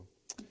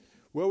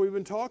Well, we've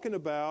been talking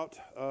about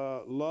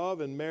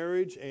love and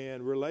marriage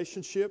and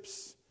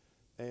relationships,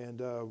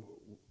 and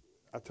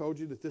I told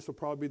you that this will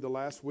probably be the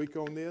last week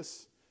on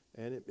this,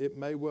 and it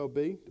may well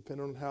be,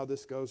 depending on how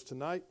this goes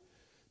tonight.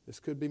 This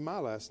could be my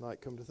last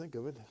night, come to think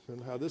of it,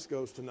 depending on how this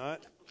goes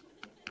tonight.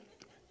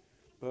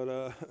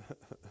 But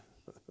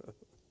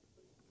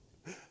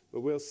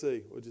we'll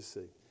see. We'll just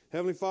see.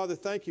 Heavenly Father,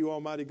 thank you,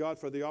 Almighty God,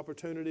 for the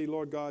opportunity,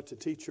 Lord God, to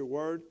teach your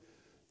word.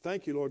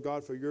 Thank you, Lord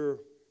God, for your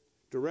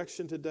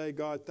direction today,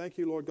 God. Thank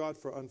you, Lord God,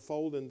 for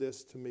unfolding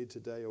this to me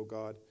today, oh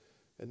God.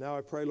 And now I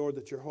pray, Lord,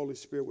 that your Holy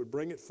Spirit would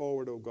bring it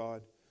forward, oh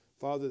God.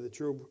 Father, that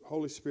your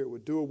Holy Spirit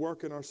would do a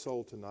work in our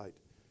soul tonight.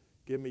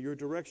 Give me your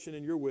direction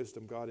and your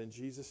wisdom, God, in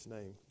Jesus'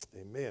 name.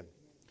 Amen.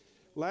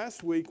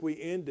 Last week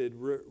we ended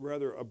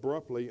rather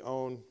abruptly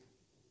on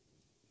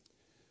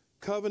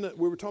covenant.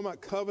 We were talking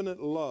about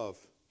covenant love.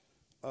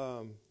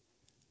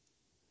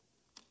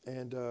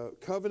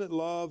 Covenant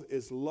love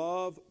is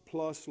love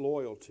plus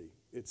loyalty.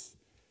 It's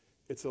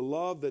a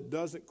love that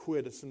doesn't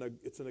quit. It's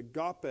an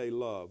agape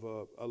love,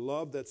 a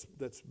love that's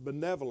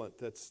benevolent,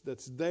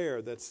 that's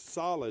there, that's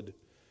solid,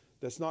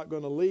 that's not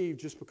going to leave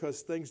just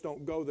because things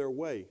don't go their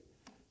way.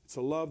 It's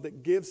a love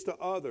that gives to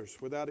others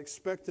without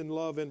expecting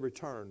love in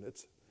return.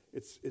 That's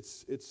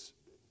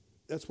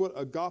what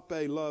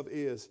agape love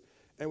is.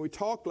 And we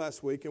talked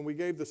last week, and we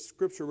gave the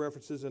scripture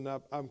references, and I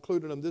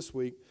included them this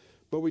week.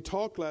 But we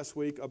talked last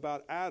week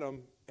about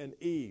Adam and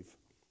Eve,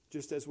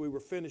 just as we were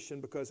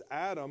finishing, because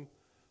Adam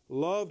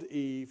loved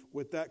Eve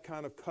with that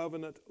kind of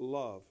covenant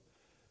love.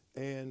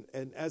 And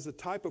as a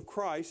type of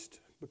Christ,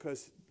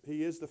 because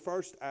he is the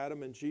first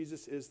Adam and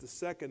Jesus is the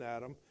second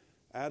Adam.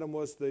 Adam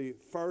was the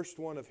first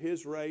one of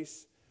his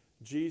race.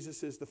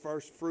 Jesus is the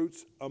first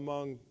fruits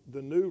among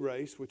the new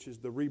race, which is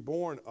the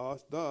reborn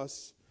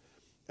thus.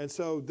 And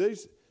so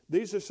these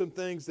are some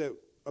things that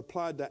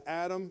applied to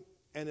Adam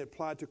and it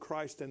applied to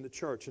Christ and the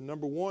church. And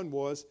number one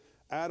was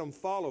Adam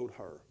followed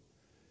her.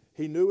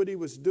 He knew what he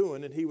was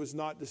doing and he was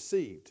not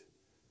deceived.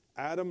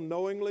 Adam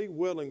knowingly,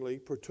 willingly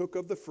partook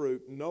of the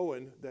fruit,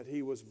 knowing that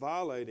he was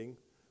violating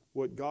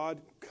what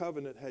God's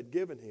covenant had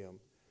given him.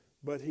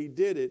 But he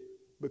did it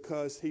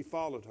because he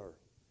followed her.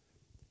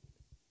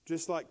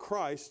 Just like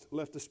Christ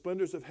left the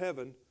splendors of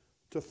heaven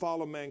to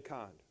follow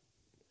mankind.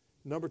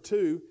 Number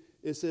two,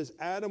 it says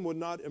Adam would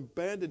not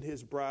abandon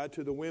his bride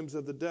to the whims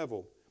of the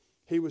devil.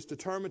 He was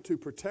determined to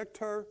protect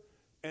her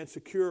and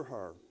secure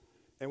her.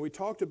 And we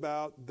talked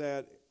about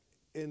that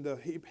in the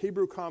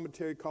Hebrew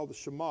commentary called the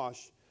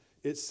Shamash.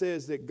 It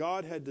says that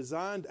God had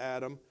designed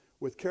Adam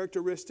with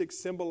characteristics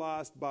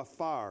symbolized by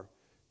fire,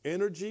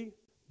 energy,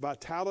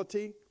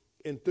 vitality,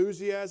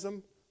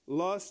 enthusiasm,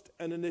 lust,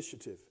 and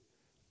initiative.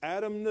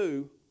 Adam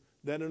knew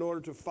that in order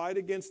to fight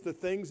against the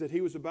things that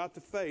he was about to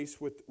face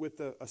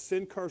with a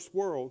sin-cursed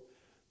world,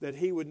 that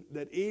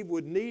Eve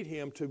would need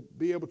him to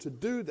be able to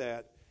do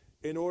that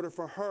in order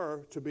for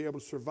her to be able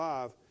to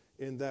survive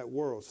in that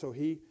world. So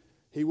he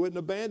wouldn't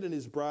abandon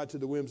his bride to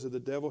the whims of the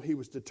devil. He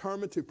was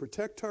determined to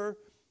protect her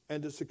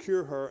and to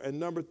secure her. And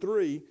number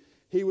three,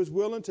 he was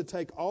willing to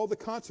take all the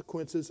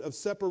consequences of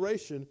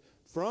separation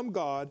from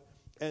God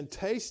and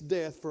taste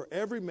death for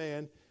every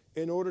man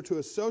in order to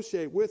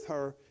associate with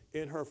her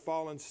in her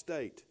fallen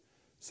state.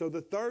 So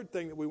the third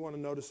thing that we want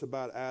to notice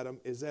about Adam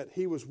is that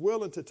he was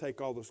willing to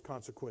take all those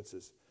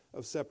consequences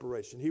of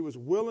separation. He was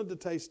willing to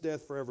taste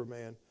death for every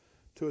man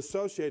to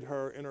associate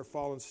her in her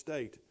fallen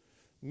state.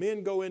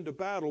 Men go into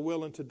battle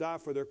willing to die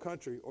for their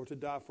country or to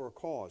die for a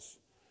cause.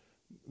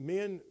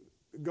 Men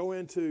go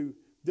into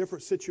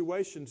different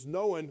situations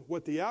knowing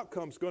what the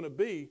outcome's going to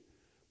be,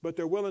 but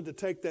they're willing to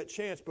take that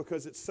chance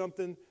because it's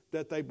something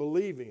that they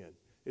believe in.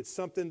 It's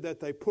something that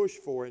they push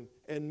for.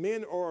 And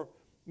men are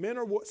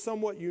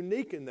somewhat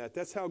unique in that.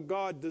 That's how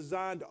God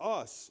designed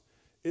us,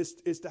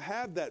 is to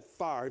have that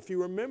fire. If you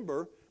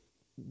remember,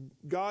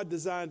 God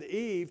designed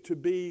Eve to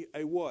be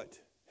a what?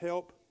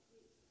 Help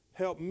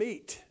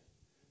meet.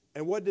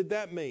 And what did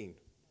that mean?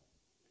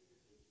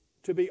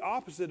 To be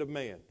opposite of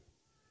man.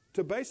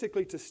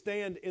 To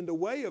stand in the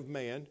way of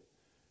man,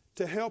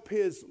 to help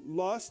his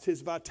lust,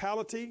 his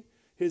vitality,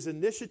 his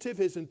initiative,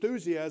 his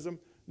enthusiasm,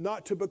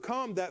 not to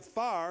become that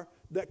fire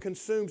that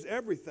consumes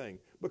everything.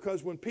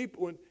 Because when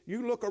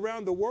you look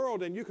around the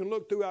world and you can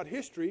look throughout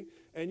history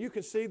and you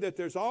can see that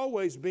there's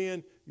always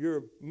been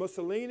your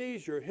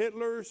Mussolinis, your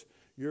Hitlers,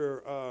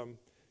 your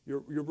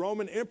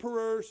Roman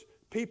emperors,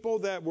 people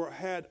that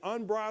had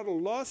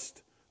unbridled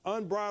lust,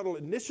 unbridled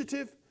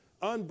initiative,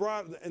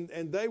 unbridled,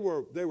 and they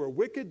were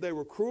wicked, they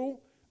were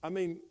cruel. I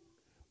mean,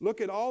 look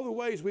at all the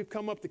ways we've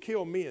come up to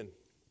kill men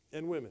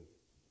and women.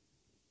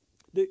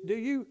 Do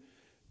you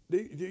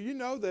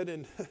know that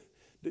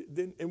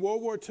in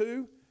World War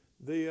II,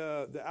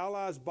 the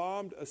Allies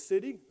bombed a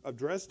city of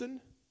Dresden,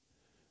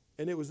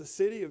 and it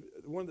was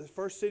one of the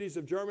first cities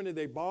of Germany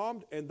they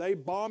bombed, and they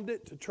bombed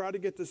it to try to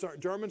get the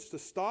Germans to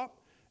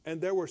stop,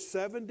 and there were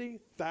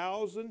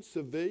 70,000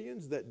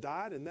 civilians that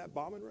died in that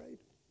bombing raid.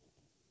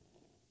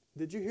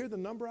 Did you hear the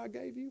number I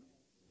gave you?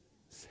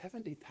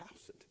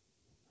 70,000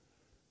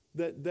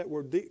 that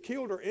were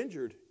killed or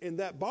injured in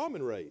that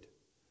bombing raid.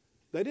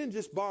 They didn't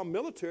just bomb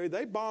military,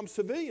 they bombed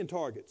civilian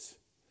targets.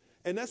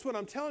 And that's what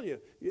I'm telling you.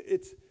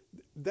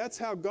 That's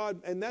how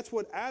God, and that's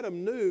what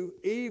Adam knew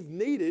Eve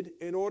needed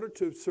in order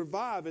to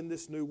survive in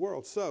this new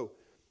world. So,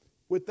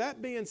 with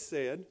that being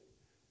said,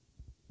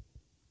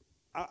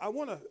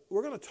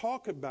 we're going to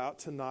talk about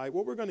tonight,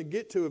 what we're going to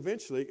get to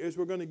eventually is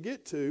we're going to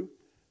get to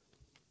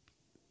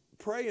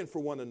praying for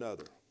one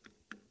another,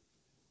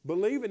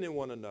 believing in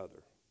one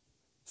another,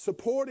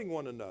 supporting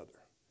one another,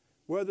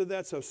 whether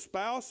that's a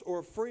spouse or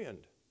a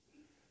friend.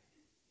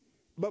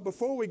 But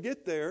before we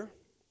get there,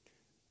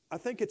 I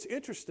think it's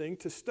interesting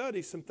to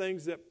study some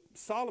things that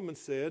Solomon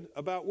said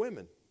about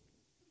women.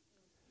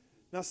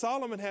 Now,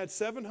 Solomon had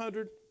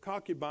 700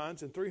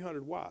 concubines and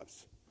 300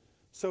 wives.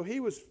 So he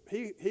was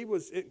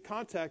in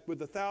contact with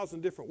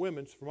 1,000 different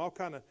women from all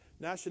kind of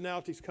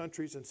nationalities,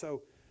 countries, and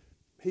so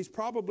he's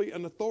probably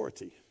an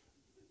authority,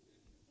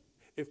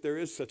 if there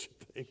is such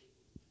a thing.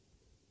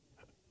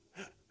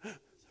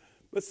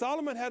 But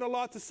Solomon had a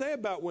lot to say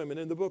about women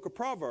in the book of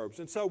Proverbs.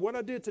 And so what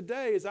I did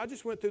today is I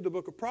just went through the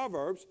book of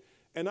Proverbs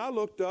and I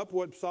looked up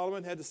what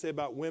Solomon had to say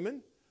about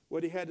women,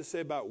 what he had to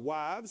say about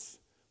wives,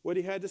 what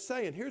he had to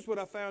say. And here's what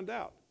I found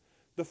out.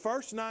 The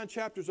first 9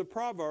 chapters of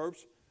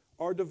Proverbs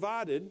are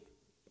divided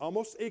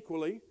almost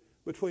equally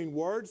between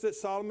words that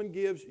Solomon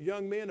gives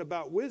young men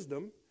about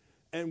wisdom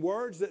and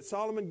words that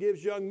Solomon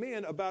gives young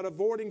men about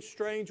avoiding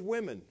strange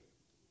women.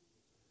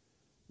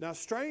 Now,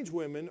 strange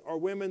women are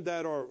women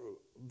that are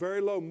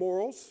very low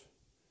morals,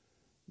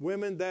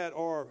 women that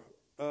are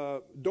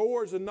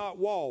doors and not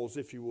walls,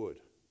 if you would.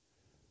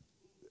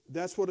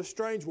 That's what a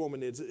strange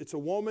woman is. It's a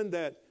woman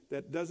that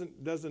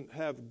doesn't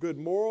have good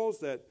morals,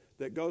 that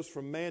goes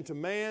from man to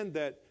man,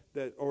 that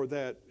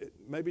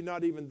maybe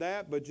not even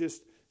that, but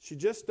she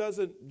just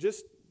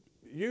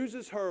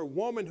uses her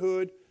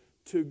womanhood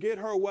to get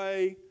her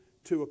way,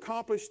 to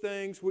accomplish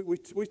things.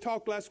 We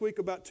talked last week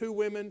about 2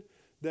 women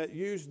that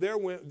used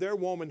their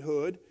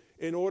womanhood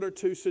in order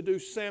to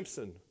seduce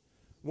Samson.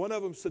 One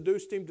of them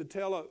seduced him to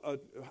tell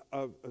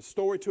a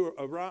story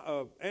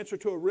answer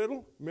to a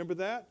riddle. Remember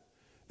that?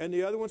 And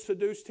the other one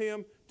seduced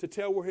him to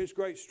tell where his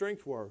great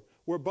strength were.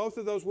 Were both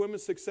of those women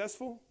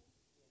successful?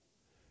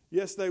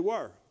 Yes, they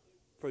were.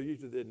 For you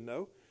that didn't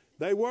know,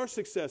 they were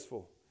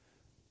successful.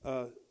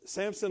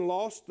 Samson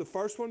lost the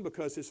first one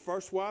because his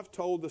first wife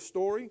told the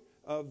story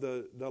of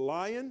the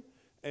lion,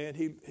 and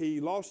he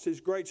lost his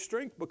great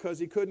strength because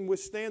he couldn't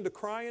withstand the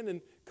crying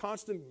and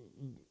constant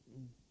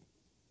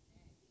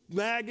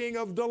nagging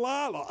of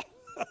Delilah.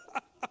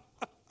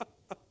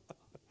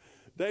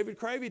 David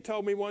Cravey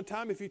told me one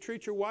time, if you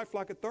treat your wife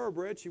like a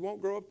thoroughbred, she won't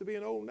grow up to be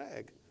an old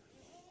nag.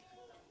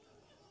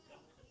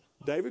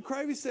 David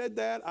Cravey said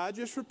that. I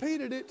just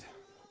repeated it.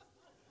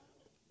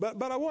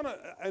 But I want to,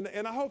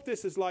 and I hope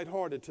this is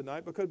lighthearted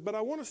tonight, but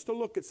I want us to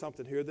look at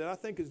something here that I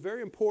think is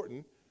very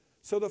important.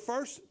 So the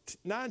first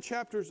 9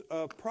 chapters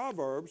of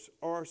Proverbs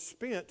are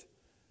spent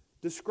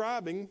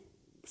describing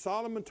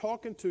Solomon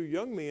talking to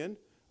young men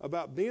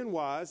about being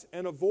wise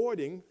and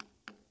avoiding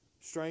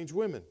strange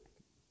women.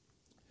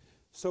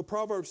 So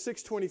Proverbs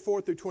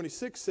 6:24 through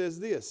 26 says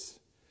this: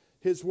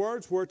 his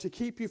words were to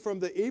keep you from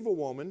the evil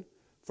woman,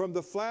 from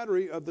the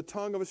flattery of the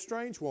tongue of a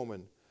strange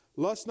woman.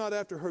 Lust not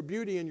after her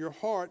beauty in your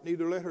heart,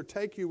 neither let her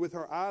take you with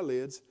her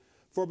eyelids.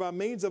 For by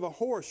means of a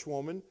whorish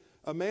woman,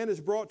 a man is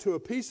brought to a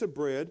piece of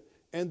bread,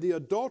 and the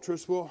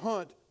adulteress will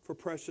hunt for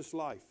precious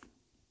life.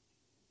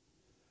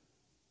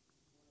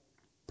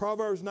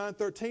 Proverbs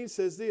 9:13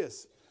 says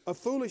this: a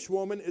foolish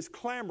woman is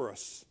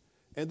clamorous,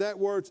 and that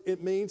word,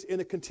 it means in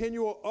a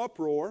continual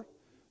uproar,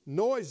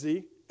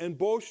 noisy and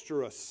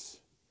boisterous.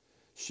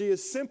 She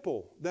is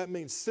simple, that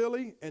means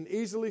silly and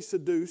easily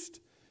seduced,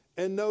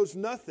 and knows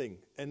nothing,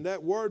 and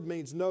that word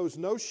means knows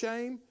no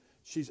shame.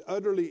 She's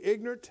utterly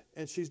ignorant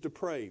and she's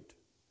depraved.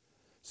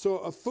 So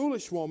a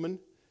foolish woman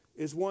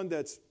is one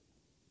that's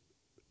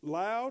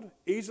loud,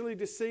 easily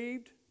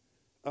deceived,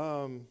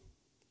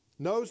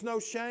 knows no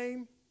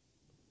shame.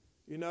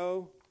 You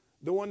know,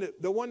 the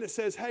one that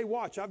says, "Hey,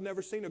 watch! I've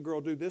never seen a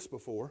girl do this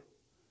before."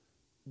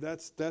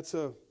 That's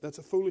a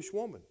foolish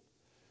woman.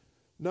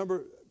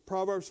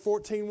 Proverbs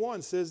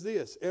 14:1 says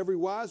this: every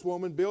wise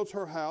woman builds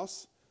her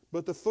house,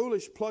 but the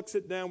foolish plucks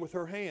it down with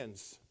her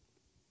hands.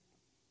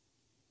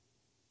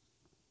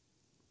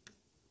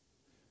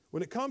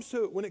 When it comes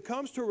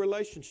to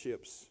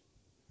relationships,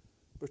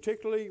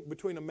 particularly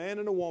between a man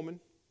and a woman,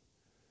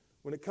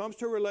 when it comes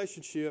to a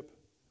relationship,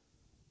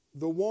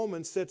 the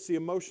woman sets the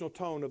emotional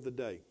tone of the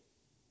day.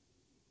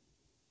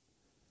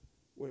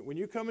 When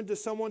you come into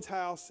someone's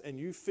house and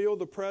you feel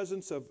the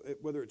presence of,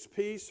 whether it's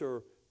peace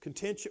or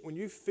contention, when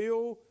you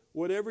feel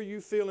whatever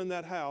you feel in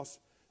that house,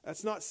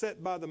 that's not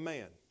set by the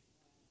man.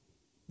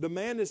 The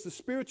man is the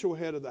spiritual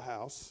head of the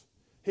house.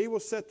 He will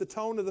set the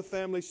tone of the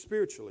family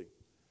spiritually.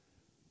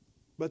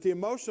 But the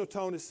emotional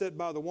tone is set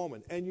by the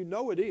woman. And you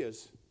know it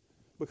is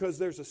because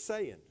there's a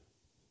saying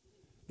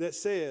that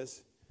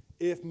says,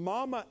 if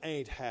mama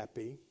ain't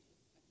happy,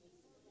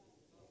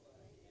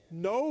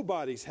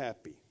 nobody's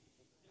happy.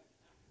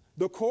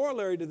 The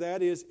corollary to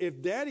that is,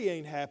 if daddy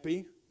ain't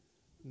happy,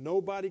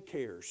 nobody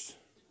cares.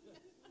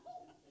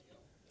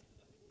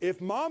 If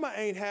mama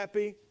ain't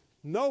happy,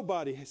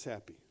 nobody is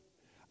happy.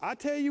 I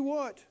tell you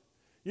what,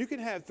 you can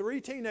have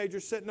 3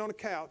 teenagers sitting on a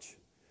couch,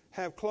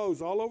 have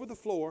clothes all over the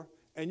floor,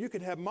 and you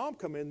can have mom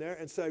come in there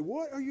and say,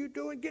 what are you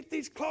doing? Get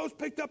these clothes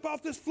picked up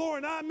off this floor,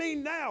 and I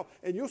mean now.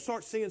 And you'll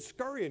start seeing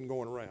scurrying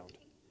going around.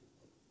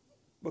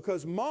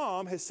 Because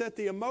mom has set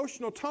the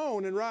emotional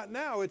tone, and right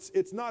now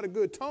it's not a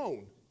good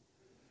tone.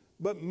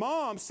 But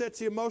mom sets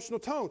the emotional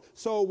tone.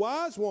 So a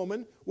wise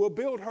woman will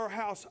build her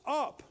house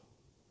up.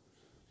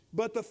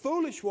 But the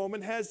foolish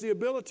woman has the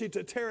ability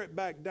to tear it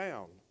back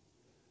down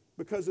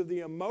because of the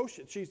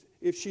emotion.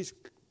 If she's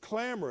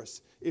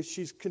clamorous, if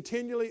she's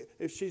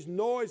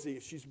noisy,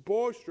 if she's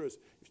boisterous,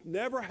 if she's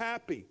never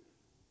happy,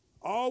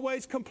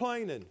 always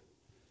complaining,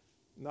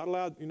 you're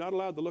not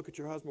allowed to look at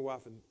your husband or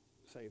wife and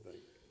say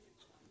anything.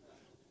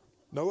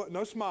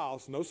 No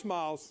smiles, no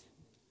smiles.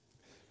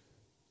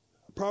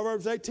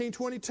 Proverbs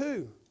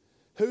 18:22.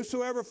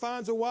 Whosoever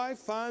finds a wife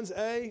finds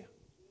a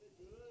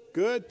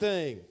good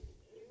thing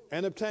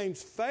and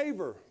obtains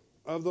favor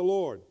of the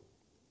Lord.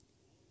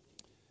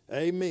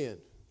 Amen.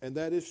 And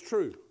that is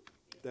true.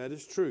 That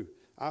is true.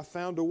 I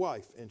found a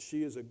wife, and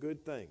she is a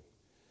good thing.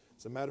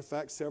 As a matter of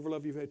fact, several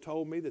of you have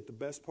told me that the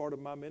best part of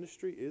my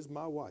ministry is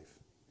my wife.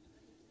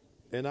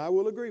 And I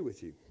will agree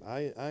with you.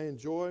 I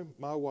enjoy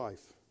my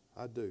wife.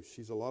 I do.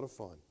 She's a lot of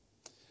fun.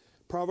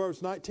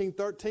 Proverbs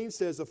 19:13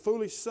 says, a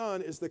foolish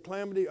son is the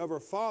calamity of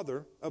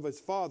his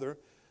father,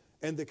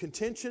 and the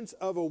contentions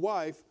of a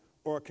wife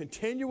are a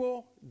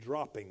continual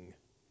dropping.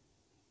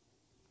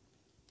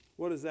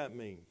 What does that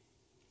mean?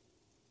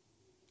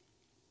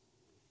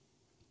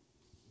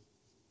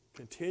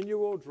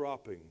 Continual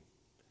dropping.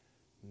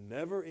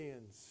 Never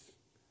ends.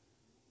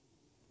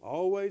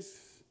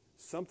 Always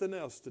something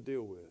else to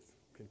deal with.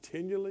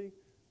 Continually.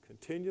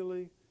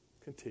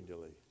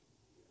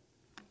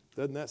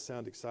 Doesn't that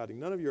sound exciting?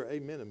 None of you are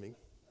amen to me.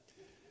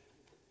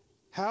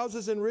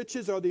 Houses and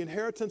riches are the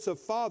inheritance of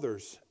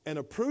fathers, and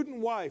a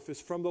prudent wife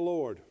is from the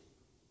Lord.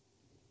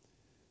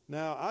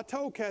 Now, I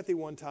told Kathy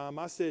one time,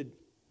 I said,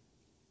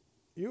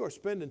 you are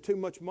spending too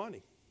much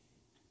money.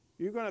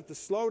 You're going to have to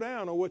slow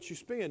down on what you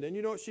spend. And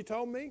you know what she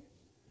told me?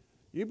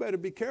 You better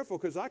be careful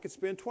because I could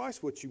spend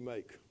twice what you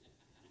make.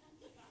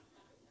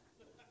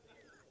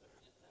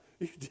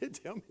 You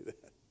did tell me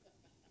that.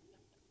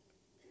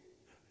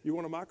 You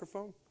want a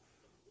microphone?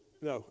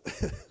 No.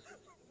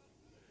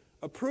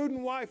 A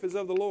prudent wife is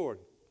of the Lord.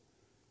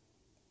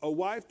 A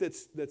wife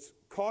that's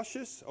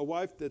cautious, a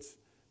wife that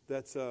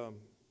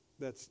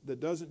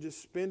doesn't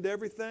just spend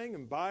everything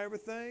and buy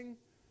everything,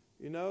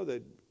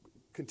 that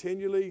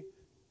continually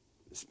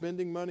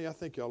spending money. I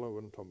think y'all know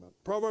what I'm talking about.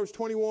 Proverbs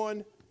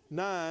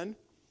 21:9,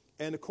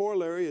 and the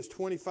corollary is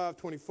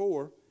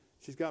 25:24.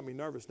 She's got me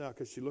nervous now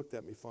because she looked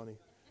at me funny.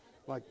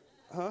 Like,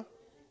 huh?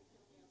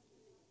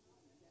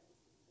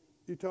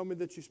 You told me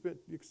that you spent,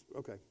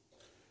 okay.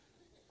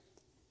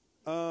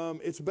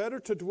 It's better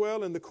to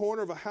dwell in the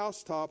corner of a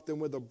housetop than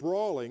with a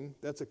brawling,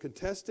 that's a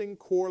contesting,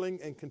 quarreling,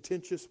 and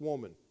contentious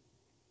woman.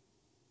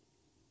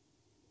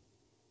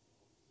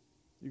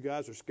 You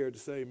guys are scared to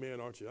say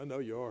amen, aren't you? I know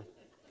you are.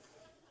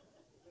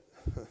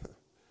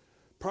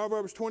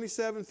 Proverbs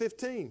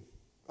 27:15.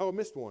 Oh, I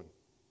missed one.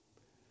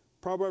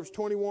 Proverbs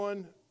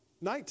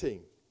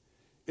 21:19.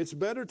 It's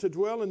better to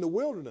dwell in the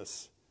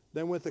wilderness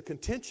than with a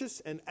contentious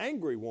and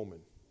angry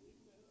woman.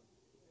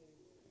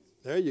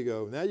 There you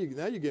go. Now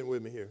you're getting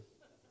with me here.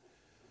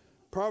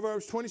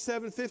 Proverbs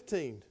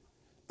 27:15.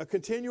 A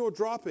continual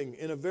dropping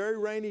in a very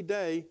rainy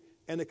day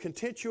and a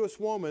contentious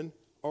woman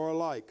are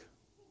alike.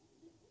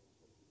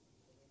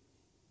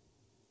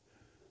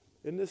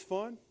 Isn't this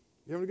fun?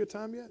 You having a good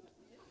time yet?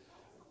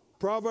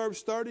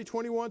 Proverbs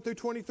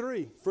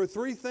 30:21-23. For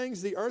 3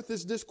 things the earth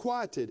is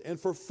disquieted, and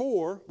for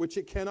 4 which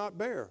it cannot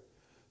bear.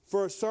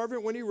 For a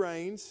servant when he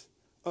reigns,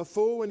 a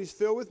fool when he's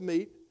filled with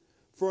meat,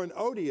 for an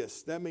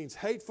odious, that means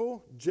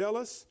hateful,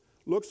 jealous,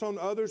 looks on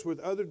others with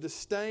utter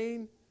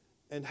disdain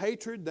and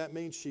hatred, that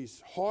means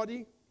she's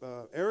haughty,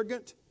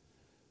 arrogant,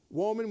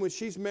 woman when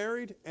she's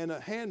married, and a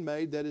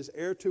handmaid that is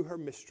heir to her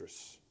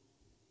mistress.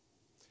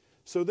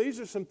 So these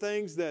are some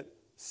things that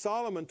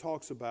Solomon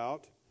talks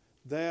about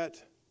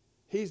that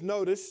he's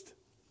noticed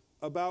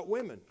about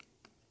women.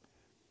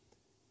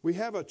 We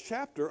have a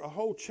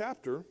whole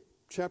chapter,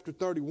 chapter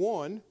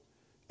 31,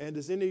 and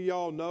does any of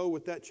y'all know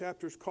what that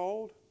chapter's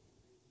called?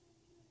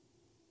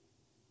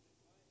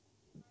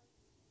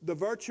 The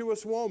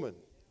virtuous woman.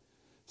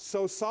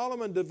 So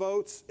Solomon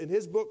devotes, in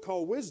his book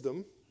called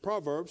Wisdom,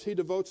 Proverbs, he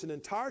devotes an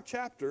entire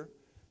chapter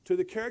to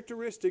the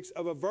characteristics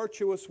of a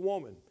virtuous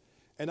woman.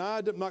 And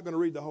I'm not going to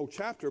read the whole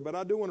chapter, but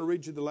I do want to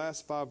read you the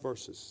last 5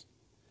 verses.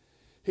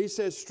 He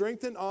says,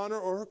 strength and honor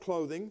are her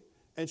clothing,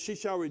 and she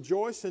shall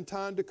rejoice in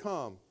time to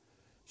come.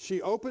 She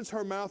opens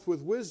her mouth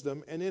with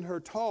wisdom, and in her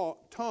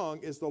tongue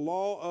is the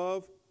law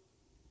of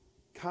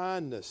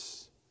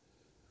kindness.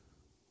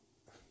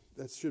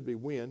 That should be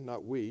when,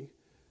 not we.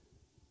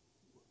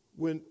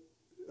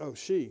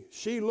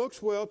 She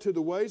looks well to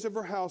the ways of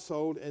her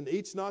household and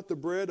eats not the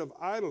bread of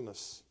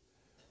idleness.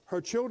 Her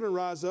children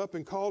rise up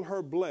and call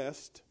her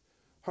blessed,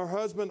 her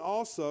husband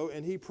also,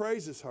 and he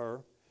praises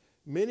her.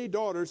 Many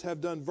daughters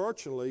have done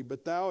virtually,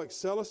 but thou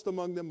excellest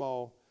among them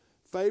all.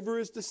 Favor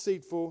is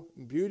deceitful,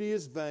 and beauty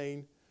is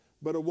vain,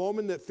 but a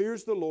woman that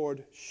fears the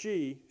Lord,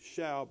 she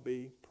shall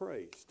be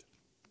praised.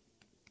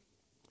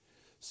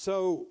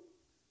 So,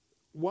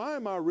 why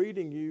am I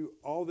reading you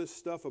all this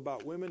stuff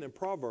about women in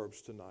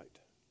Proverbs tonight?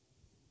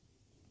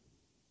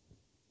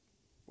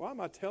 Why am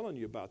I telling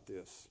you about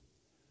this?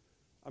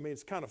 I mean,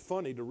 it's kind of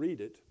funny to read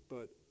it,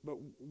 but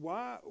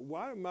why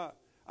am I?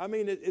 I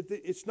mean,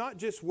 it's not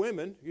just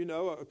women. You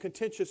know, a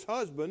contentious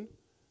husband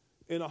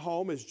in a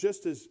home is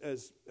just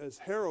as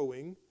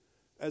harrowing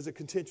as a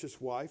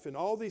contentious wife. And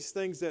all these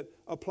things that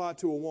apply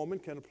to a woman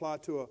can apply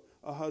to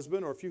a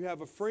husband. Or if you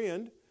have a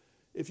friend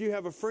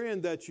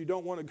that you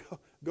don't want to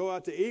go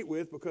out to eat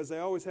with because they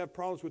always have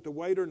problems with the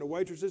waiter and the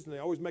waitresses and they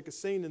always make a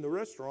scene in the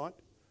restaurant,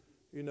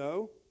 you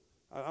know.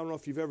 I don't know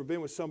if you've ever been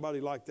with somebody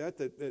like that,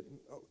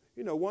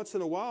 you know, once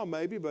in a while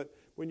maybe, but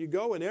when you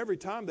go and every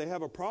time they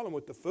have a problem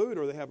with the food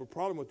or they have a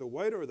problem with the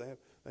waiter or they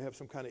have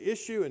some kind of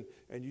issue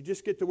and you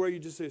just get to where you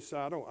just say,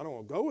 I don't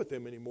want to go with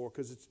them anymore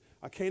because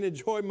I can't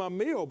enjoy my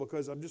meal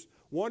because I'm just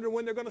wondering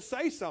when they're going to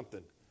say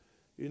something,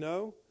 you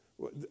know.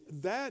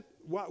 Why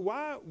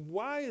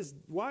is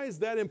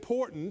that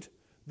important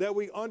that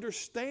we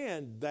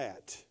understand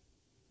that?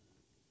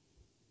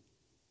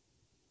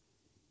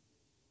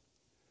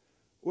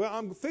 Well,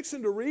 I'm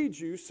fixing to read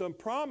you some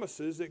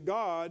promises that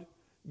God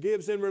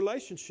gives in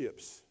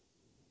relationships.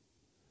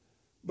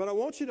 But I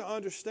want you to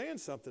understand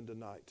something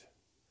tonight.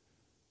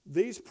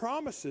 These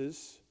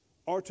promises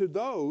are to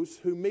those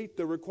who meet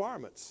the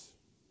requirements.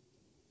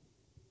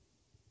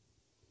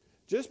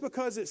 Just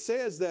because it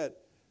says that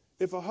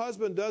if a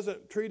husband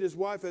doesn't treat his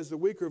wife as the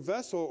weaker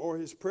vessel or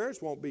his prayers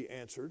won't be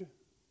answered,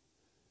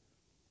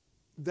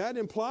 that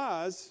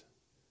implies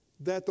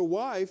that the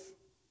wife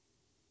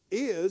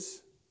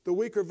is the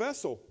weaker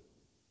vessel.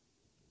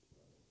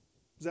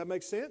 Does that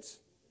make sense?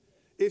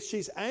 If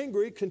she's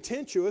angry,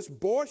 contentious,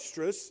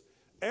 boisterous,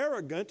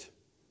 arrogant,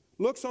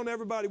 looks on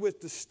everybody with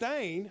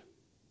disdain,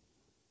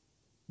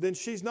 then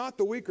she's not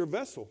the weaker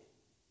vessel.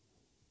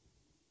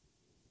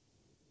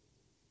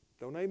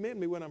 Don't amen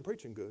me when I'm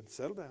preaching good.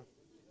 Settle down.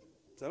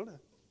 Settle down.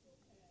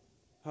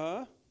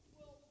 Huh?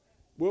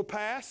 We'll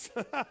pass.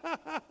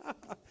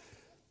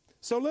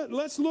 So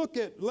let's look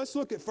at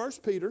 1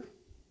 Peter.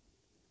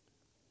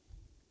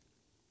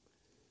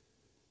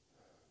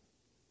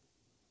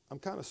 I'm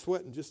kind of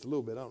sweating just a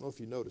little bit. I don't know if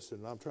you noticed it.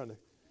 And I'm trying to.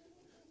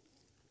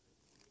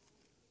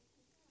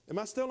 Am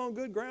I still on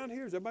good ground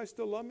here? Does everybody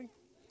still love me?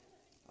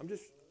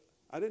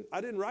 I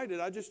didn't write it.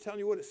 I'm just telling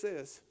you what it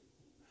says.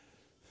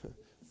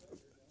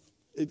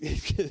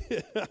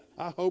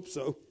 I hope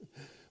so.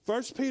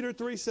 1 Peter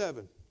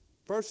 3:7.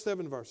 First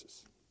 7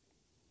 verses.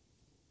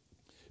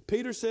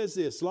 Peter says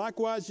this,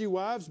 likewise, you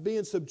wives, be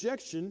in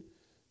subjection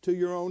to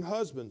your own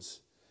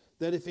husbands,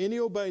 that if any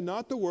obey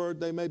not the word,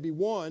 they may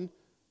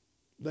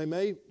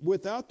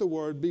without the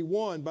word be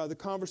won by the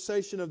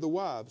conversation of the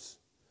wives,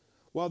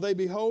 while they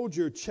behold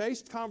your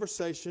chaste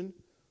conversation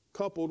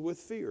coupled with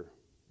fear.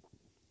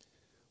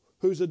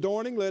 Whose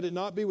adorning, let it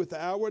not be with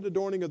the outward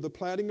adorning of the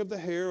plaiting of the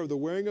hair, or the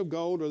wearing of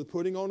gold, or the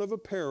putting on of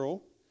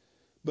apparel,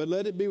 but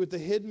let it be with the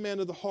hidden man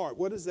of the heart.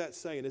 What is that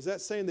saying? Is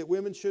that saying that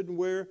women shouldn't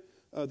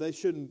they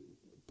shouldn't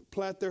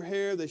plait their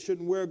hair, they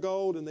shouldn't wear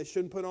gold, and they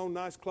shouldn't put on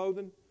nice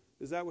clothing?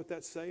 Is that what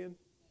that's saying?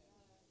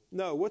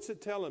 No, what's it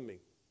telling me?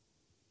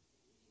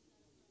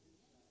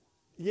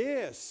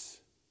 Yes.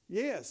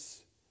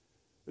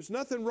 There's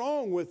nothing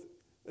wrong with,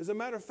 as a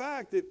matter of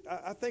fact,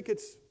 I think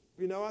it's,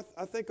 you know,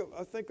 I think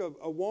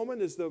a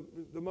woman is the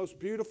most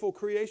beautiful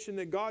creation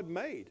that God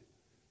made.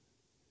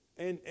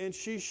 And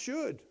she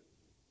should,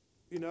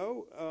 you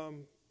know,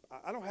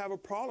 I don't have a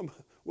problem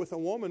with a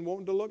woman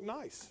wanting to look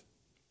nice.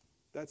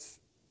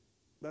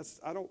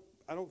 I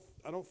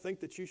don't think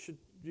that you should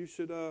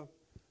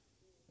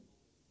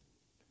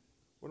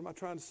what am I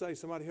trying to say?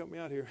 Somebody help me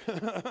out here.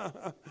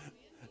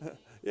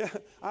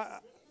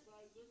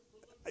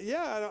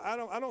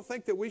 I don't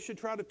think that we should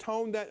try to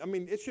tone that. I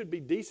mean, it should be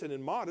decent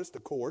and modest,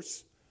 of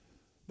course.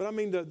 But I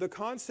mean, the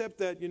concept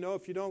that, you know,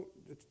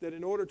 that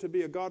in order to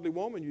be a godly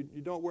woman,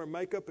 you don't wear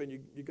makeup and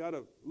you got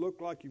to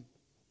look like you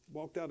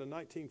walked out in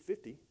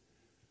 1950.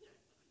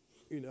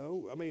 You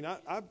know, I mean,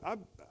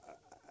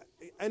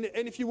 and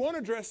if you want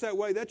to dress that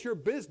way, that's your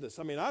business.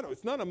 I mean,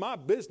 it's none of my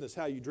business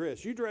how you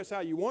dress. You dress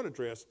how you want to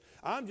dress.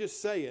 I'm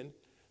just saying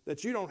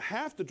that you don't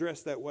have to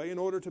dress that way in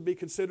order to be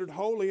considered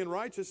holy and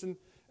righteous and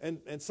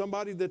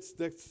somebody that's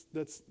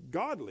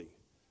godly.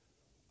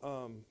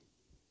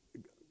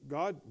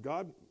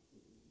 God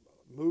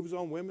moves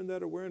on women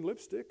that are wearing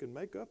lipstick and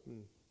makeup,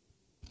 and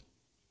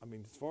I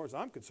mean, as far as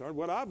I'm concerned,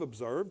 what I've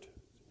observed,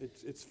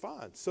 it's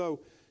fine.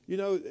 So, you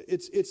know,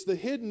 it's the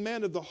hidden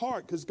man of the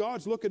heart, because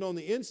God's looking on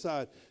the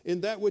inside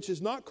in that which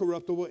is not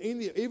corruptible,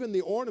 even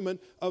the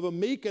ornament of a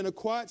meek and a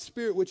quiet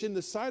spirit, which in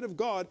the sight of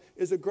God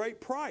is a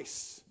great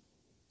price.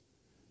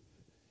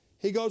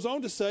 He goes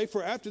on to say,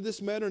 for after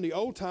this manner in the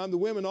old time, the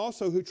women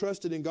also who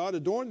trusted in God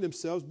adorned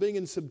themselves, being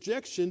in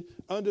subjection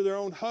unto their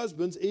own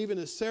husbands, even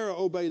as Sarah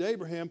obeyed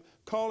Abraham,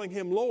 calling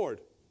him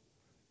Lord.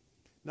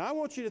 Now, I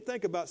want you to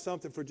think about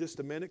something for just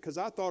a minute, because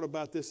I thought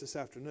about this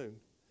afternoon.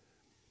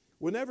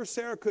 Whenever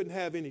Sarah couldn't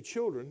have any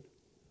children,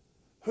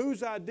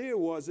 whose idea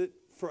was it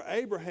for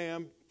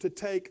Abraham to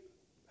take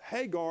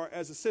Hagar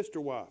as a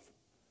sister wife?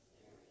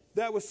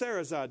 That was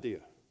Sarah's idea.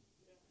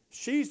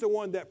 She's the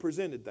one that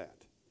presented that.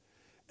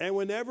 And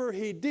whenever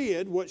he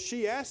did what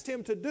she asked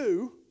him to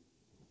do,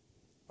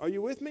 are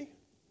you with me?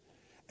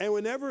 And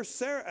whenever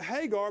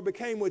Hagar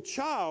became with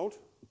child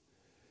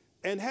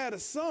and had a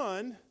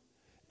son,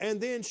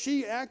 and then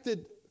she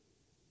acted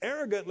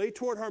arrogantly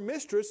toward her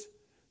mistress,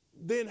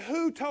 then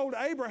who told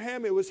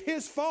Abraham it was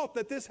his fault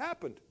that this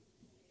happened?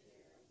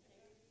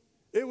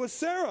 It was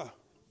Sarah.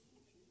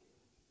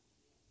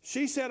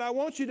 She said, I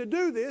want you to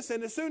do this.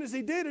 And as soon as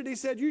he did it,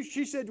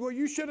 she said, well,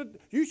 you should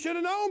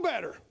have known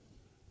better.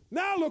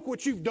 Now look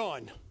what you've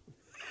done.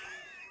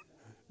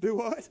 Do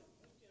what?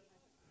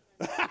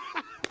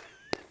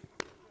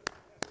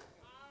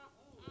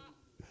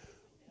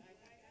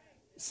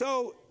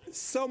 So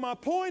my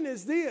point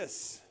is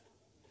this.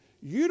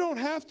 You don't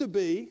have to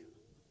be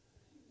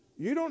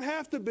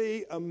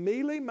a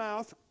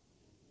mealy-mouthed,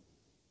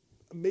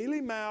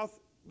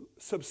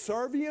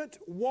 subservient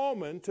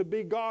woman to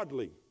be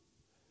godly.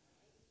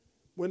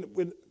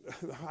 When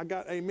I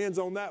got amens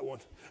on that one.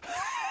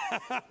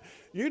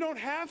 You don't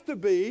have to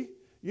be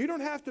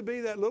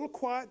that little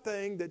quiet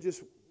thing that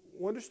just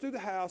wanders through the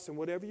house and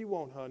whatever you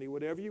want, honey,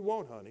 whatever you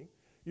want, honey.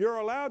 You're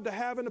allowed to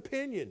have an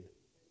opinion.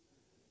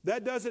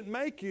 That doesn't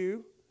make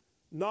you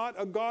not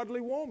a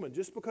godly woman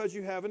just because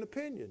you have an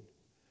opinion.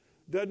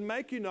 Doesn't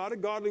make you not a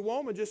godly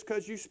woman just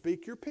because you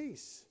speak your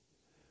piece.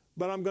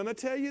 But I'm going to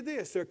tell you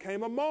this. There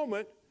came a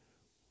moment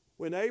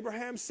when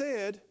Abraham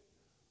said,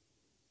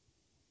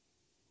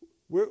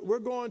 we're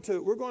going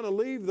to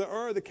leave the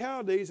Ur of the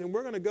Chaldees and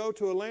we're going to go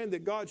to a land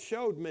that God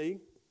showed me.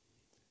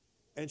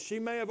 And she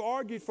may have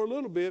argued for a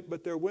little bit,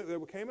 but there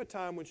came a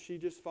time when she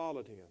just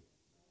followed him.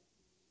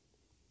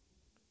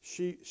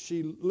 She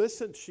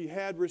listened. She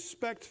had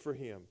respect for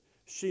him.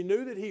 She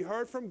knew that he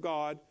heard from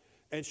God,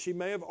 and she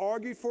may have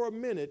argued for a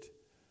minute,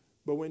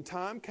 but when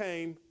time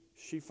came,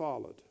 she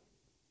followed.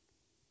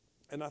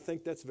 And I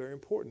think that's very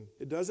important.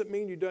 It doesn't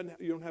mean you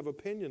don't have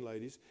opinion,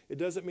 ladies. It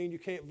doesn't mean you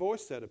can't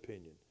voice that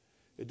opinion.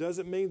 It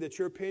doesn't mean that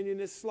your opinion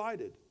is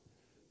slighted.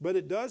 But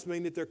it does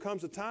mean that there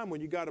comes a time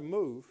when you got to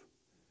move.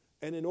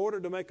 And in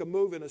order to make a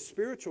move in a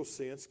spiritual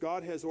sense,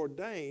 God has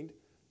ordained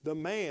the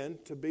man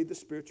to be the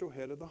spiritual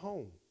head of the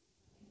home.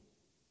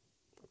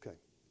 Okay.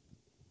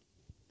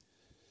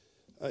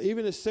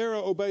 Even as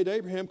Sarah obeyed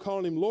Abraham,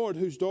 calling him Lord,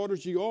 whose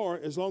daughters you are,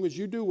 as long as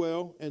you do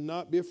well and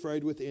not be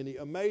afraid with any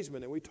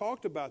amazement. And we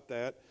talked about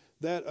that.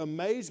 That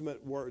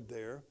amazement word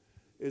there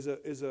is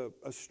a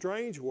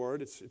strange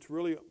word. It's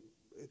really,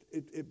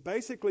 it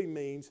basically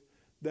means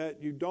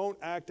that you don't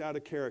act out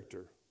of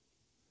character.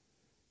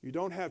 You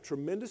don't have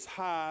tremendous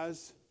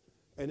highs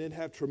and then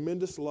have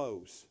tremendous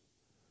lows.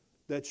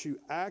 That you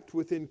act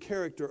within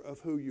character of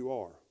who you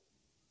are.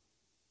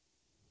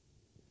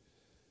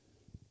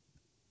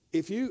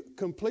 If you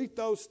complete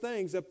those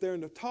things up there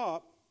in the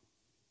top,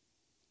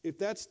 if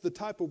that's the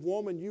type of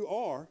woman you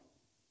are,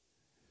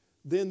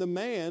 then the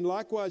man,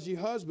 likewise ye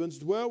husbands,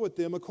 dwell with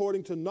them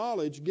according to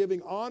knowledge,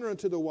 giving honor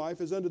unto the wife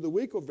as unto the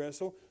weaker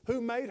vessel.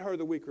 Who made her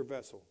the weaker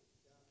vessel?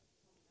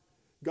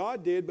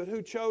 God did, but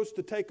who chose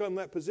to take on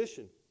that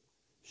position?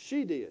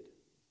 She did.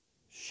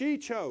 She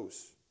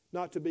chose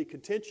not to be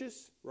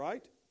contentious,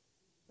 right?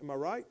 Am I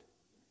right?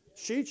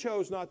 She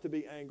chose not to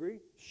be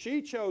angry.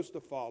 She chose to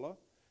follow.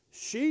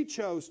 She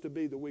chose to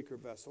be the weaker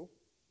vessel.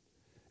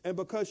 And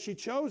because she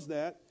chose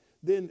that,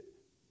 then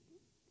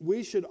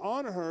we should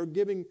honor her,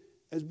 giving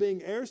as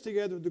being heirs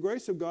together with the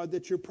grace of God,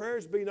 that your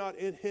prayers be not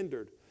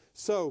hindered.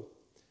 So,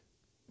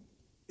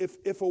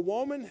 if a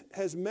woman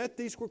has met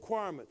these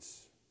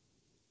requirements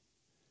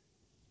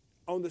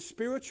on the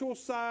spiritual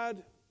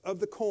side of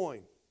the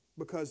coin,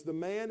 because the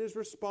man is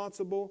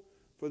responsible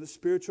for the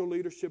spiritual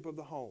leadership of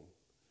the home.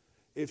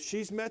 If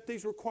she's met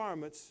these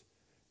requirements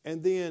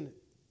and then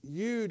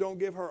you don't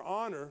give her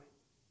honor,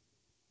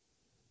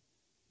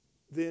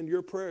 then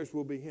your prayers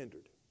will be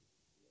hindered.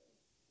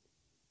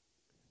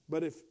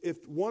 But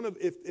if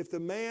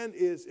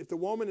the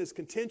woman is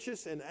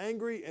contentious and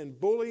angry and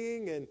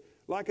bullying and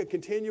like a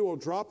continual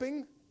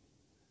dropping,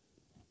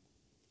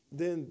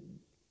 then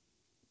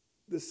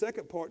the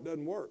second part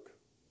doesn't work.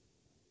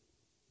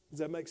 Does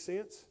that make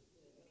sense?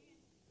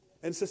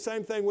 And it's the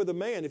same thing with a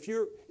man. If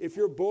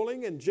you're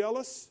bullying and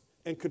jealous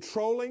and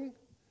controlling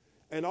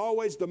and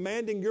always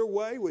demanding your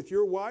way with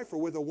your wife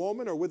or with a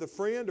woman or with a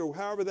friend or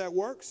however that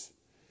works,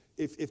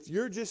 if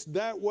you're just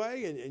that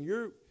way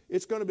and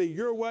it's going to be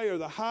your way or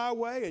the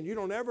highway and you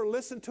don't ever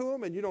listen to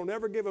them and you don't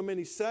ever give them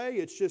any say,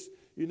 it's just,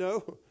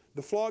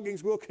 the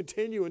floggings will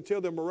continue until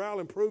the morale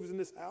improves in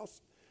this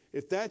house.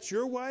 If that's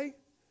your way,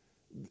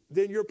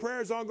 then your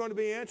prayers aren't going to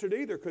be answered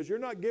either, because you're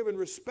not giving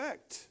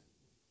respect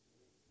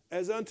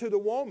as unto the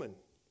woman.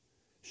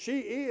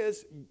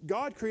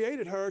 God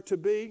created her to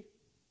be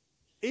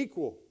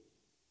equal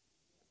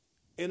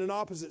in an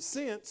opposite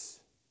sense,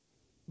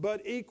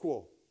 but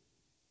equal.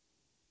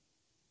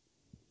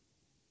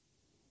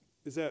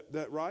 Is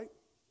that right?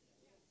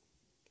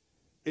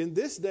 In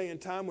this day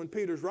and time when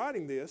Peter's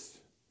writing this,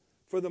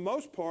 for the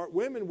most part,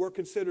 women were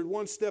considered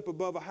one step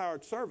above a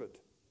hired servant.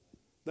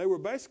 They were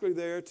basically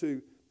there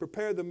to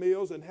prepare the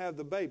meals and have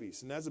the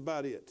babies, and that's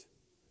about it.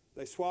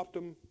 They swapped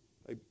them,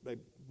 they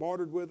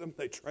bartered with them,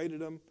 they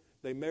traded them,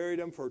 they married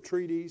them for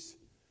treaties.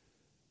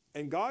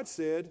 And God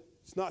said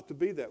it's not to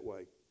be that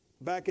way.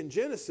 Back in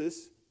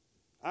Genesis,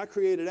 I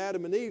created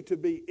Adam and Eve to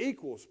be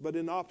equals, but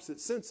in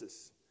opposite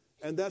senses.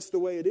 And that's the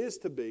way it is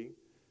to be.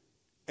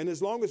 And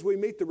as long as we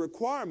meet the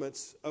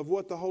requirements of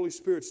what the Holy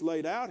Spirit's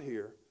laid out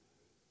here,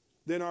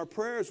 then our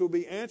prayers will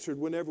be answered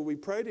whenever we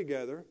pray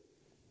together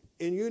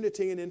in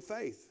unity and in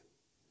faith.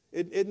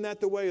 Isn't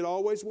that the way it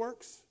always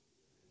works?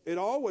 It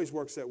always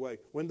works that way.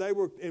 When they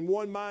were in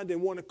one mind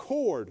and one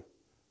accord,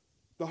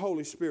 the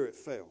Holy Spirit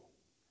fell.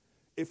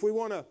 If we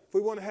want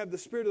to have the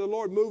Spirit of the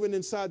Lord moving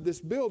inside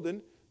this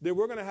building, then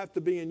we're going to have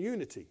to be in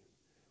unity.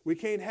 We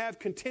can't have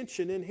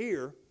contention in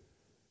here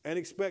and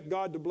expect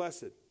God to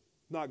bless it.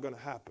 Not going to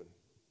happen.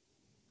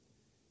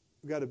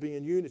 We've got to be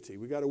in unity.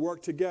 We've got to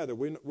work together.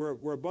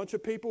 We're a bunch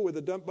of people with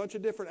a bunch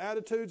of different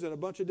attitudes and a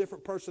bunch of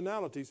different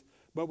personalities,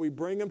 but we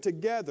bring them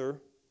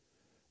together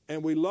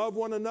and we love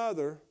one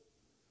another,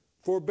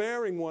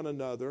 forbearing one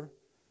another,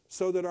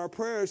 so that our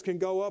prayers can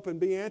go up and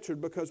be answered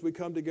because we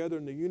come together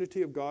in the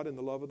unity of God and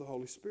the love of the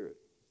Holy Spirit.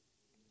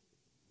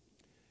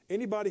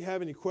 Anybody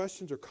have any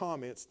questions or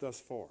comments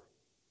thus far?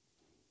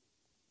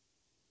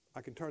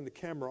 I can turn the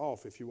camera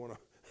off if you want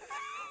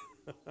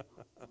to.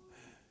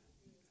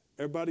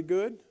 Everybody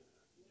good?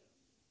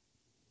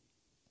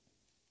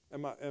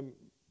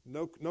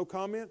 No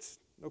comments?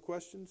 No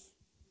questions?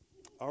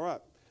 All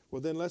right. Well,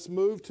 then let's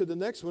move to the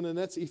next one, and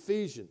that's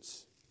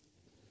Ephesians.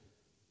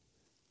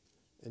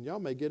 And y'all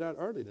may get out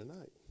early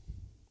tonight.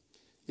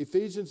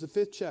 Ephesians, the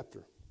 5th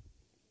chapter.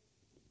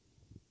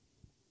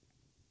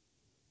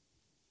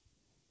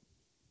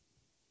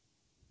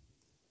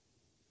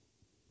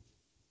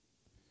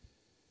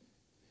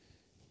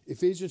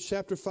 Ephesians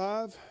chapter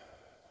 5.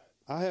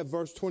 I have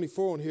verse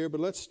 24 on here, but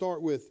let's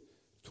start with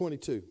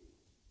 22.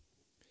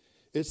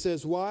 It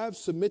says, "Wives,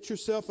 submit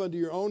yourself unto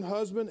your own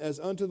husband as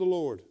unto the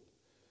Lord.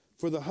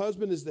 For the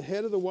husband is the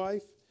head of the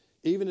wife,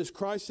 even as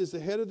Christ is the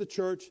head of the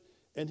church,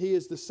 and he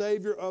is the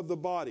Savior of the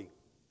body.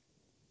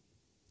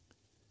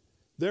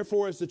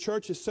 Therefore, as the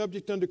church is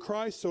subject unto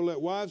Christ, so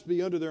let wives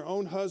be unto their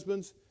own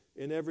husbands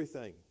in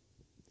everything.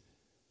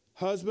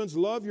 Husbands,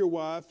 love your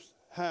wives."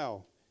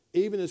 How?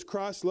 "Even as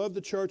Christ loved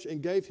the church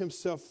and gave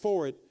himself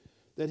for it,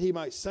 that he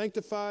might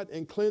sanctify it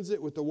and cleanse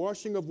it with the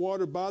washing of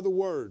water by the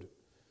word,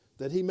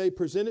 that he may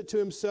present it to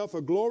himself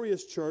a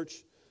glorious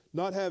church,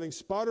 not having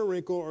spot or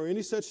wrinkle or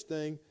any such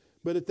thing,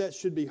 but that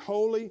should be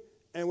holy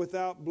and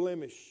without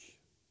blemish.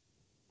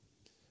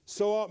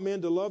 So ought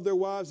men to love their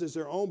wives as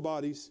their own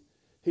bodies.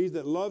 He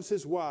that loves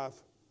his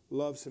wife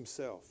loves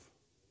himself."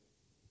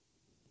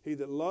 He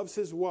that loves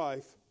his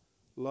wife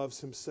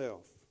loves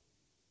himself.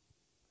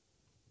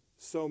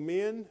 So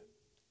men,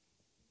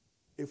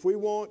 if we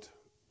want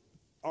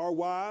our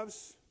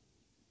wives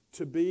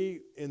to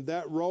be in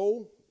that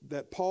role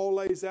that Paul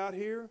lays out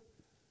here,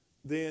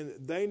 then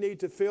they need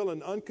to feel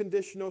an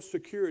unconditional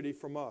security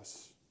from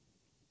us.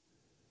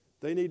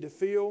 They need to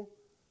feel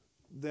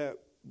that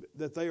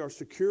they are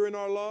secure in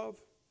our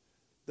love.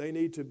 They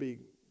need to be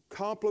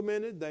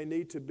complimented. They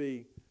need to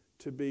be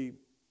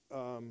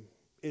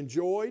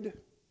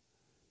enjoyed.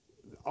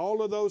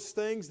 All of those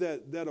things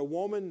that a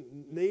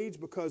woman needs,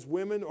 because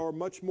women are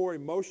much more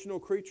emotional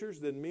creatures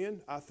than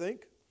men, I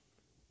think.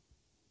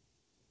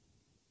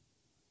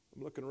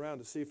 I'm looking around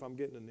to see if I'm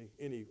getting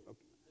any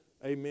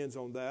amens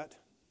on that.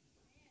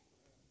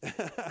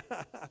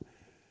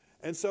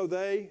 And so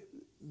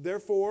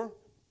therefore,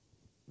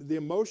 the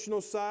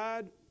emotional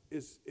side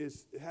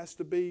has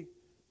to be,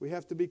 we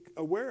have to be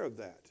aware of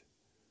that.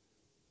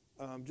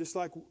 Just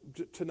like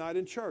tonight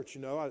in church,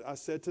 I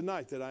said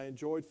tonight that I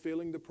enjoyed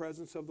feeling the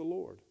presence of the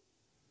Lord.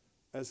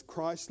 As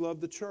Christ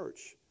loved the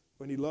church.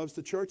 When he loves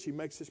the church, he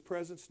makes his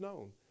presence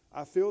known.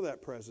 I feel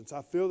that presence.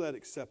 I feel that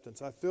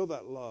acceptance. I feel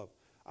that love.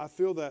 I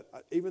feel that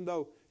even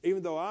though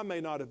I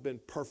may not have been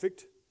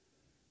perfect,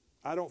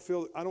 I don't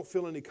feel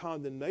any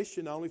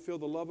condemnation. I only feel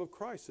the love of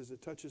Christ as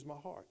it touches my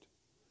heart.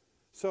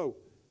 So,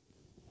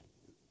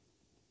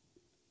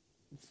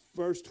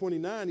 verse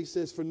 29, he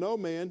says, "For no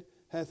man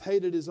hath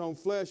hated his own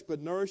flesh,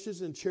 but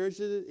nourishes and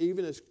cherishes it,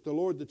 even as the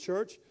Lord the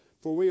church.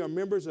 For we are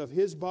members of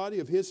his body,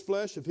 of his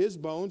flesh, of his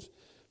bones.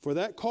 For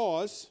that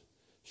cause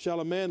shall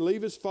a man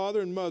leave his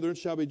father and mother, and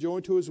shall be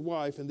joined to his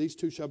wife, and these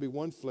two shall be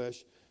one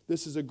flesh.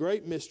 This is a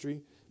great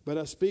mystery, but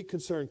I speak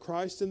concerning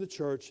Christ and the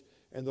church."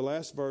 And the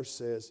last verse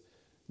says,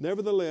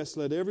 "Nevertheless,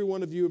 let every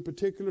one of you in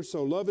particular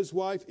so love his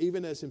wife,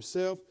 even as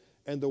himself,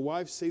 and the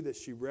wife see that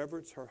she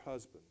reverence her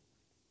husband."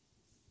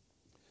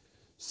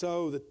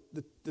 So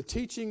the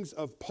teachings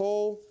of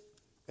Paul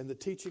and the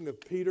teaching of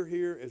Peter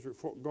here as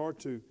regard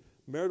to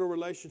marital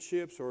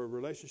relationships or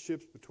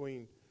relationships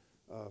between,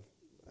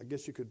 I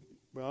guess you could,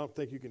 well, I don't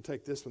think you can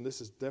take this one.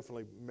 This is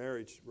definitely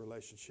marriage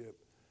relationship.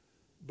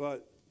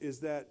 But is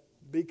that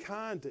be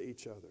kind to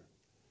each other.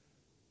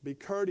 Be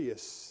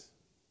courteous.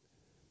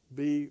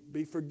 Be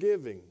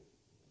forgiving.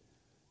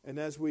 And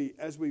as we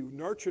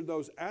nurture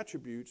those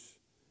attributes,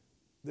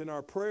 then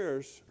our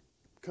prayers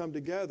come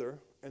together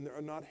and they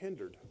are not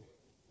hindered.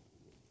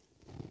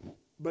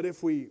 But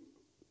if we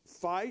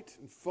fight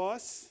and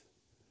fuss,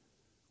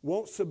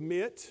 won't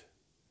submit,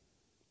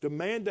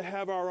 demand to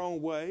have our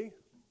own way,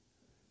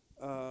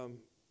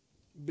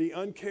 be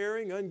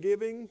uncaring,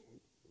 ungiving,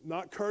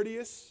 not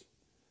courteous,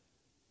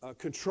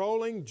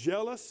 controlling,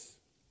 jealous,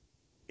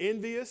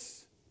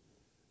 envious,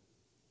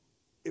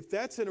 if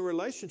that's in a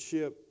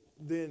relationship,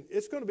 then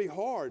it's going to be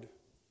hard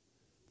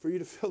for you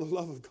to feel the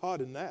love of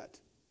God in that.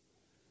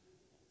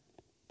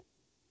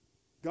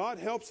 God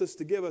helps us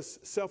to give us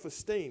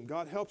self-esteem.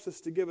 God helps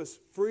us to give us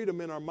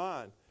freedom in our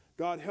mind.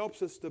 God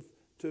helps us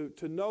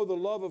to know the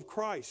love of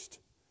Christ.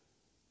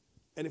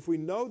 And if we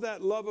know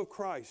that love of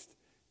Christ,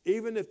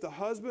 even if the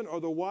husband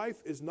or the wife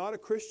is not a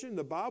Christian,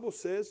 the Bible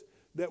says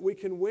that we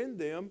can win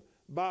them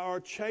by our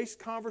chaste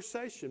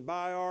conversation,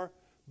 by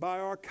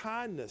our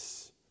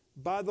kindness,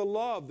 by the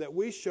love that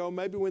we show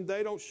maybe when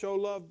they don't show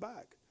love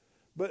back.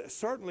 But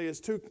certainly as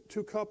two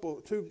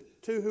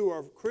who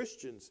are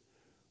Christians,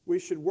 we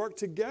should work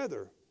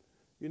together.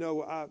 You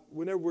know,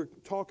 whenever we're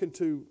talking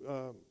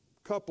to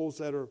couples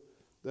that are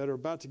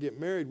about to get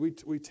married,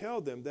 we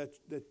tell them that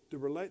the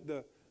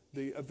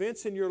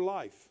events in your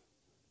life,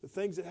 the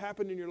things that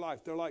happen in your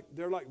life, they're like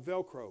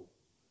Velcro.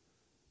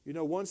 You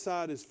know, one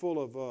side is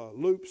full of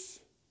loops,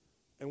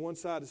 and one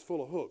side is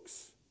full of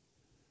hooks.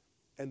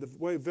 And the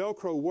way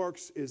Velcro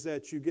works is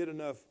that you get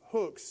enough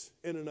hooks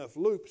and enough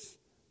loops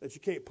that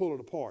you can't pull it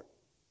apart.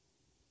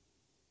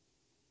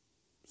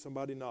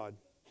 Somebody nod.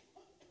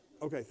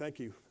 Okay, thank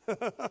you.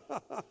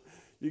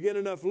 You get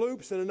enough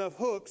loops and enough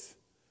hooks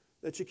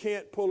that you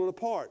can't pull it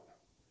apart.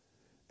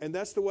 And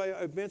that's the way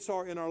events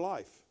are in our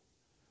life.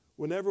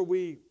 Whenever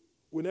we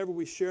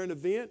share an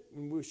event,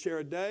 when we share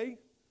a day,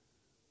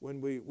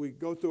 when we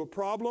go through a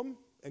problem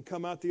and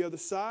come out the other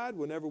side,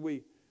 whenever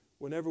we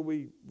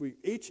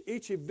each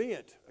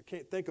event, I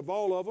can't think of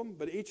all of them,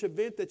 but each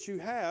event that you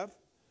have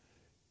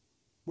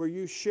where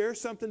you share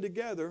something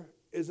together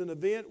is an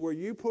event where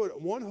you put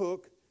one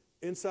hook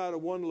inside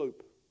of one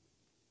loop.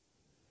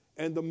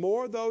 And the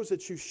more those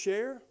that you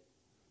share,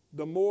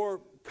 the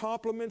more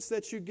compliments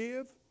that you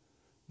give,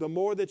 the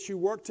more that you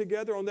work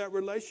together on that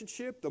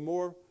relationship, the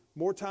more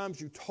times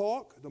you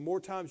talk, the more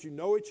times you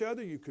know each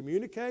other, you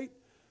communicate,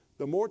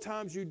 the more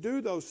times you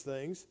do those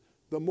things,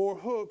 the more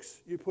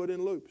hooks you put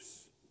in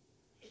loops.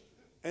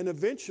 And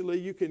eventually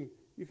you can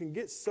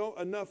get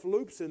enough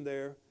loops in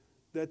there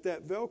that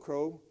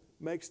Velcro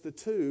makes the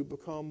two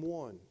become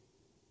one.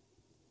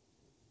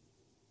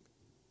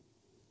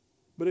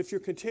 But if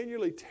you're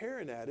continually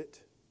tearing at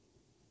it,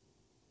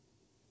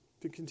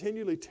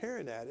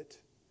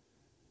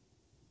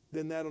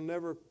 then that'll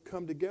never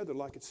come together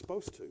like it's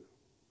supposed to.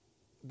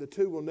 The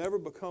two will never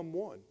become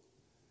one.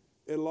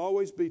 It'll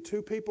always be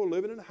two people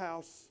living in a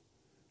house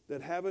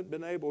that haven't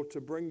been able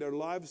to bring their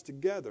lives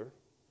together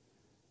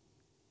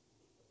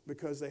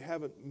because they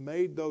haven't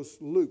made those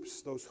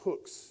loops, those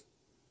hooks,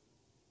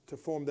 to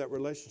form that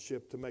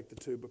relationship to make the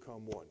two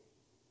become one.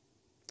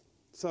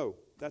 So,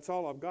 that's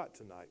all I've got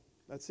tonight.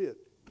 That's it.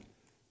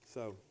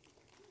 So,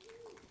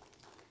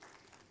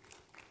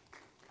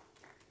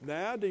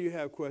 now do you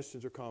have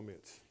questions or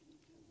comments?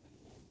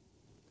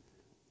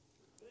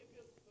 The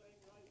biggest thing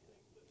I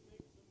think that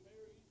makes a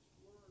marriage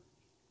work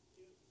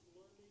is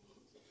learning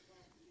to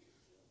talk to each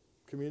other.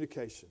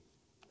 Communication.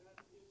 That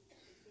is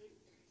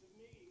to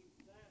me,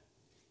 that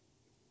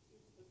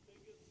is the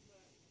biggest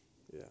thing.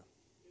 Yeah.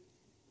 It's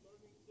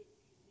learning to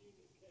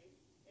communicate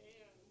and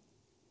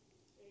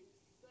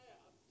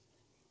accept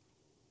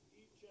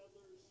each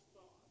other's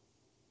thoughts.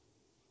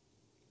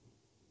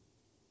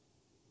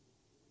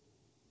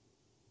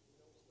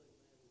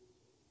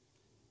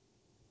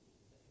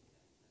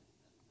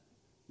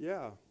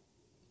 Yeah.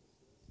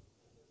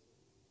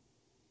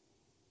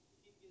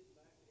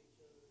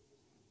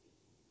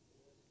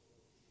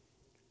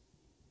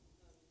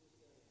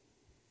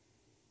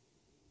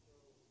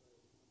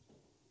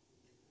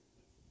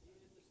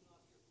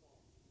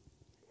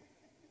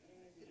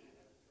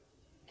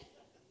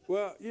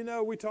 Well, you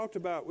know, we talked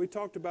about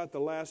the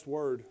last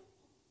word.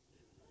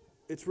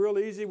 It's real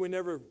easy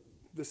whenever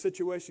the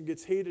situation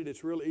gets heated,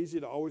 it's real easy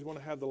to always want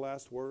to have the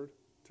last word,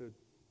 to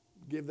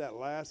give that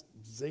last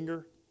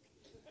zinger.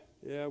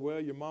 Yeah,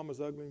 well, your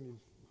mama's ugly.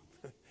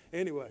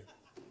 Anyway,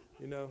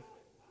 you know.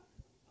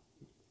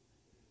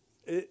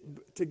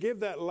 To give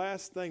that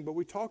last thing, but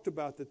we talked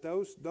about that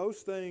those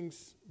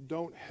things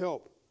don't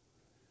help.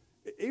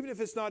 Even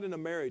if it's not in a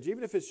marriage,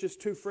 even if it's just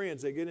two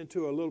friends, they get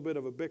into a little bit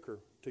of a bicker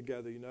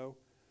together, you know.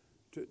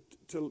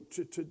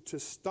 To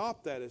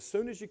stop that as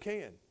soon as you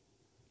can.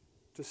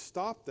 To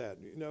stop that,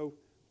 you know.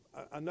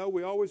 I know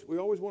we always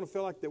want to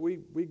feel like that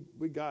we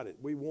got it,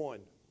 we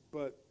won.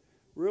 But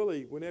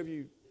really, whenever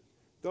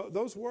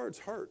Those words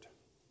hurt.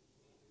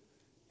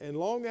 And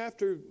long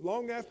after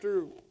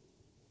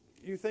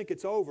you think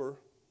it's over,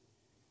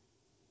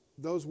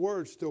 those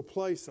words still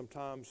play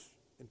sometimes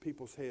in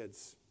people's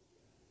heads.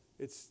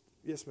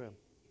 Yes, ma'am.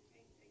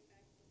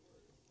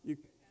 You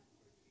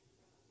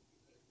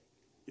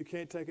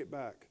can't take it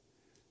back.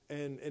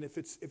 And if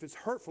it's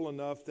hurtful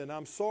enough, then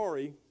I'm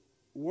sorry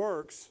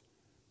works,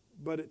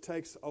 but it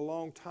takes a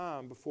long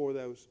time before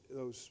those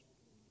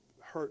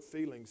hurt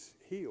feelings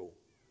heal.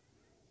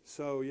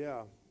 So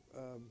yeah,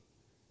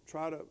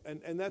 try to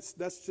and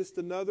that's just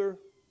another.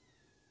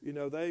 You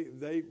know,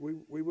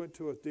 we went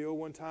to a deal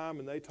one time,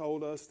 and they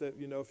told us that,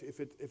 you know, if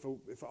an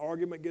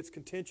argument gets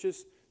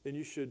contentious, then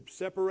you should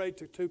separate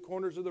to two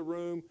corners of the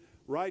room,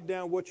 write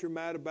down what you're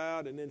mad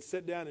about, and then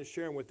sit down and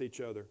share them with each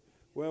other.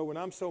 Well, when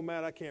I'm so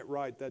mad I can't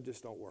write, that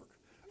just don't work.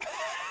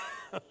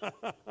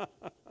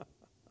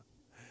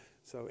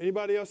 So,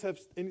 anybody else have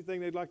anything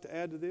they'd like to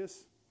add to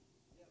this?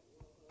 Yeah,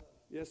 well,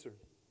 yes, sir.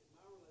 in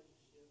my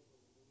relationship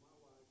with my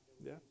wife, that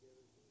Yeah. we've been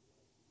together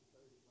for like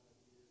 35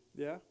 years,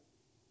 Yeah.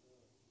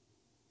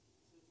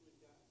 since we've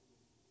gotten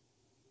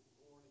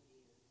born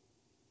again,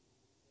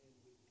 and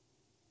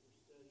we're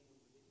studying,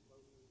 we're getting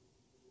closer to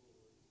the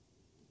Lord,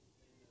 and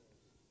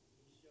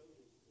He showed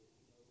us that,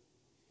 you know,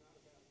 it's not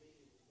about me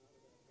and it's not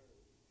about her.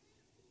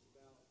 It's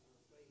about our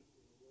faith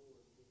in the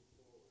Lord moving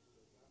forward. So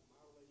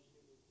my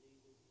relationship with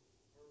Jesus,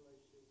 her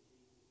relationship with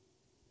Jesus, and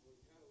we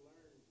kind of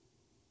learned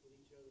with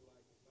each other,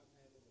 like if I'm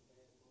having a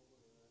bad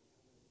moment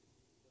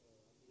or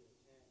I'm being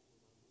attacked and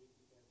I'm weak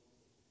at that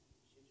moment,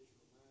 she just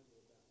remind me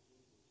about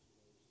Jesus. You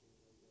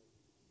know,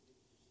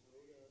 just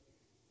hold up,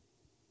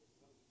 let's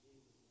talk to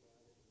Jesus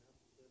about it, and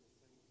I've done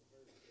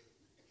the same for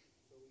her.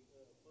 So we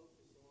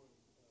focus on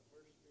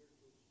her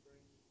spiritual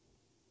strength and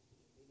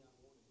me not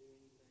wanting to do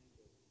anything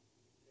to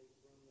take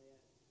from that,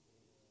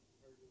 and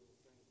her doing the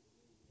same for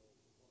me. You know,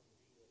 it's a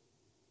partnership,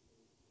 and we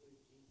include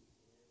Jesus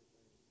in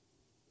everything,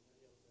 and that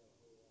helps out a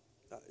whole lot.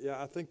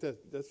 Yeah, I think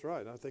that's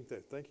right. I think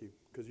that. Thank you,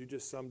 because you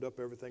just summed up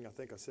everything I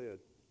think I said.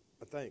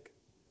 I think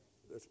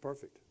that's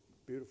perfect.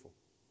 Beautiful,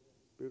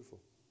 beautiful,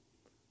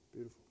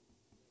 beautiful.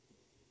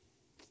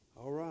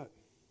 All right.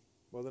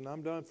 Well, then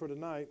I'm done for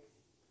tonight.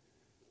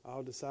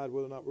 I'll decide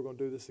whether or not we're going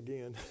to do this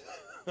again.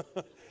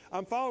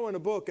 I'm following a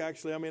book,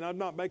 actually. I mean, I'm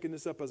not making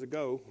this up as I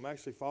go. I'm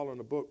actually following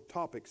a book,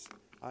 topics.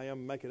 I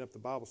am making up the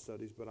Bible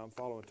studies, but I'm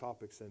following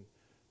topics, and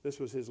this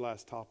was his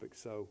last topic,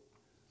 so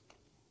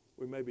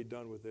we may be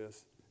done with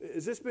this.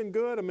 Has this been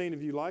good? I mean,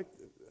 have you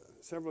liked?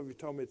 Several of you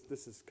told me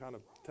this is kind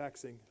of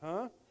taxing.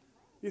 Huh?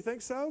 You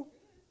think so?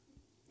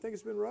 Think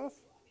it's been rough? I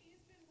mean,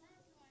 it's been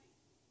rough, like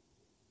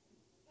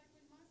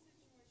with my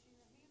situation, you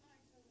know, me and my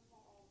ex-husband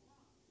fought all the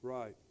time,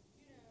 Right.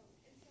 you know,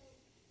 and so,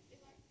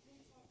 like, we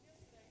talked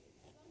yesterday,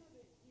 some of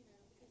it, you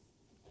know, because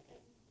for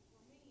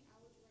me,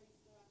 I was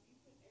raised up, you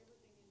put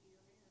everything into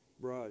your marriage.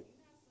 Right. You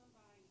have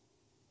somebody,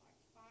 like,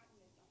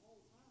 fighting it the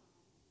whole time,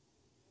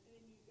 and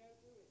then you go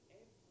through it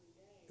every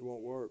day. It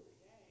won't work.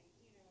 Every day,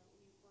 you know, and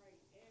you pray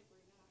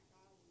every night,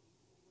 God, will you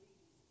please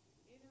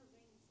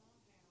intervene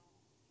somehow,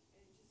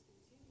 and it just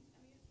continues. I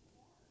mean, it's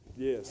hard.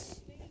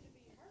 Yes. You need to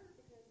be heard,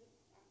 because if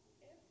I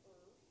ever get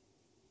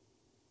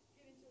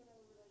into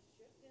another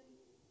relationship, then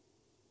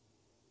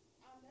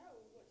I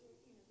know what to,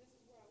 you know, this is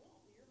what I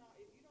want. You're not,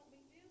 if you don't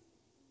meet this,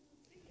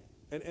 see ya.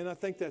 And I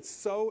think that's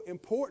so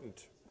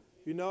important.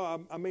 You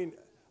know, I mean,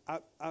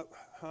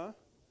 huh?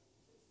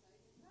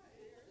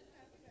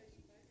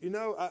 You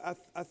know, I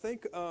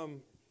think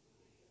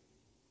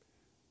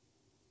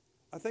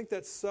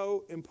that's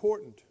so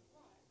important,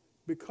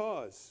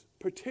 because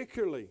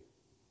particularly,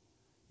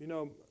 you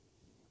know,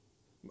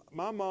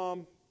 my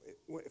mom,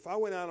 if I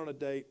went out on a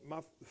date,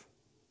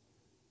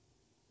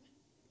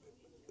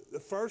 the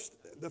first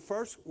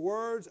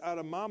words out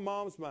of my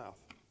mom's mouth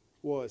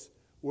was,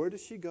 "Where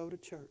does she go to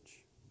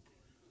church?"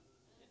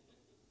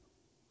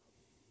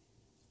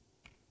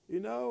 You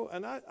know,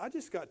 and I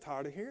just got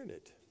tired of hearing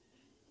it.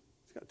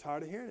 Just got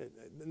tired of hearing it.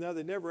 Now,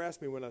 they never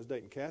asked me when I was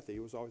dating Kathy.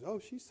 It was always, "Oh,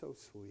 she's so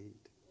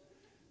sweet."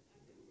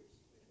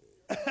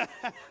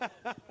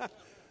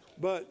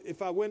 But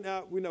if I went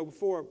out, you know,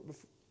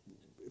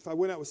 if I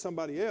went out with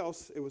somebody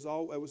else, it was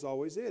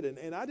always it.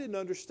 And I didn't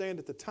understand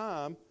at the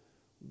time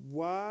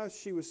why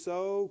she was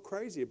so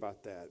crazy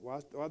about that. Why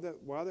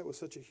that was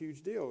such a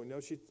huge deal. You know,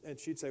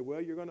 she'd say,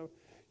 "Well,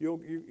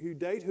 you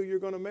date who you're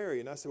going to marry."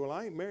 And I said, "Well,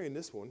 I ain't marrying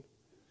this one.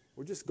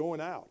 We're just going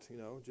out, you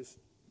know, just."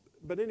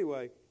 But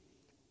anyway,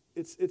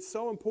 it's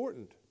so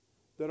important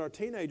that our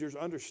teenagers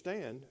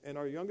understand, and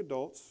our young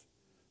adults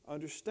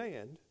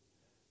understand,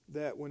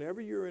 that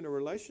whenever you're in a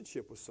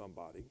relationship with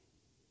somebody,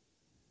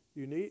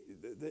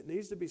 that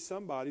needs to be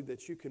somebody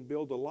that you can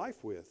build a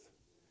life with.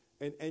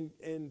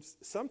 And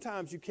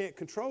sometimes you can't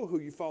control who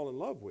you fall in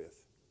love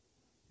with.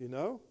 You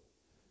know?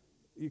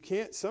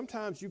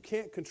 Sometimes you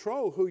can't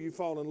control who you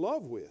fall in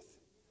love with.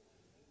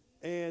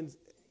 And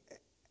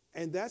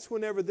that's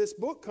whenever this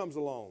book comes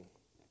along.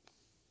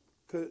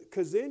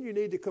 Because then you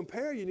need to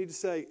compare. You need to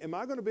say, am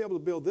I going to be able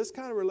to build this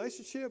kind of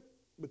relationship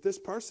with this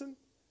person?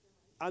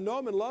 I know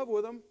I'm in love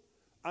with them.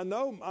 I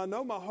know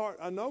my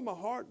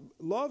heart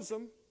loves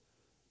them,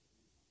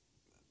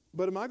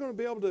 but are they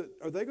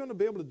going to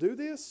be able to do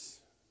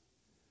this?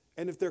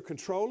 And if they're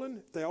controlling,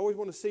 if they always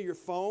want to see your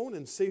phone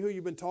and see who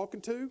you've been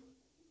talking to,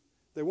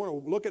 they want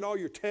to look at all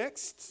your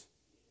texts,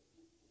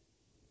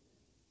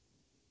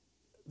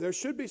 there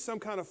should be some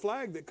kind of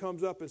flag that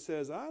comes up and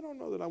says, I don't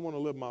know that I want to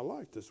live my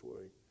life this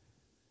way.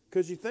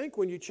 Because you think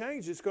when you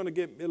change, it'll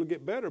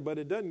get better, but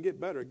it doesn't get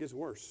better, it gets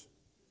worse.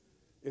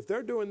 If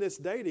they're doing this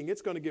dating,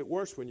 it's going to get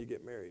worse when you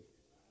get married.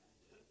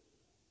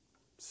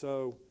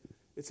 So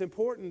it's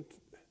important.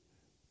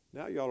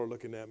 Now y'all are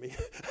looking at me.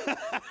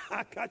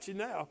 I got you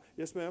now.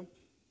 Yes, ma'am.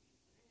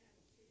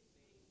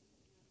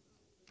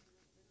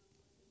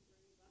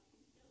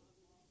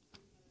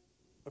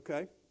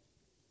 Okay.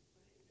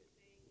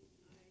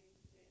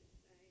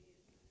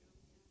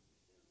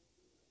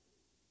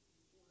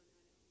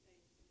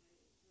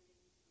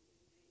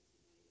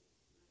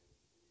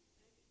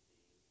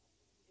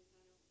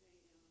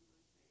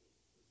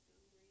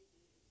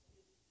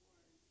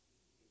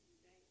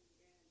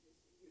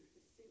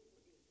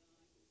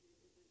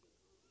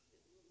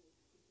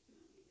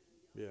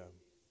 Yeah.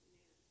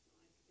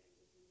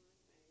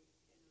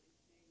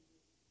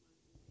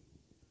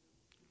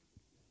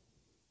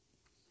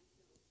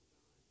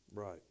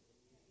 Right.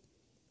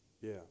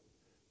 Yeah.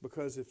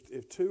 Because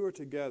if two are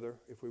together,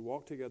 if we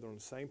walk together on the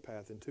same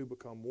path and two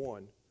become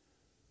one,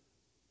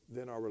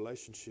 then our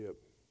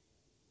relationship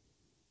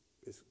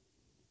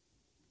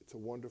it's a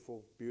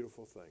wonderful,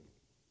 beautiful thing.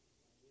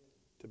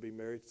 To be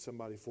married to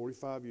somebody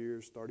 45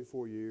 years,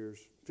 34 years,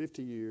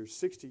 50 years,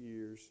 60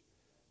 years.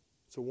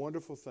 It's a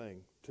wonderful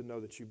thing to know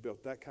that you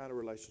built that kind of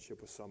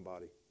relationship with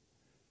somebody.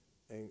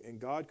 And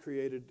God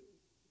created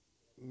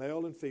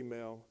male and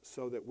female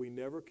so that we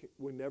never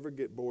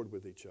get bored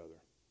with each other.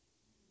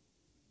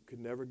 Could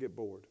never get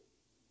bored.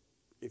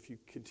 If you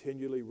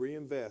continually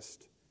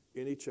reinvest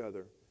in each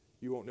other,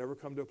 you won't never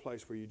come to a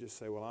place where you just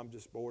say, well, I'm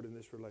just bored in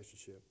this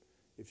relationship.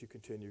 If you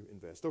continue to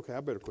invest. Okay, I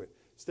better quit.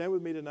 Stand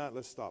with me tonight.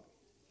 Let's stop.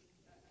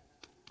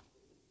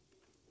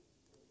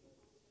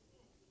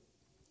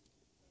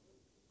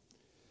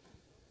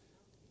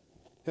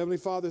 Heavenly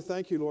Father,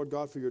 thank you, Lord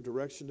God, for your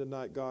direction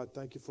tonight, God.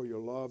 Thank you for your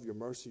love, your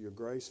mercy, your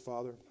grace,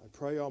 Father. I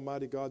pray,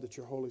 Almighty God, that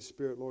your Holy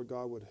Spirit, Lord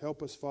God, would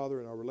help us,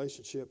 Father, in our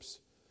relationships.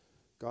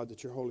 God,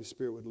 that your Holy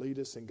Spirit would lead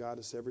us and guide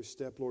us every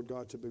step, Lord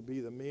God, to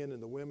be the men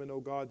and the women,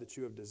 oh God, that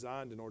you have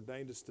designed and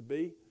ordained us to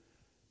be.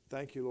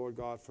 Thank you, Lord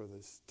God, for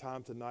this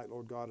time tonight,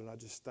 Lord God, and I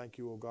just thank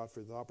you, oh God, for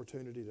the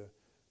opportunity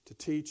to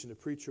teach and to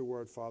preach your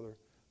word, Father.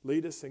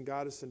 Lead us and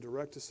guide us and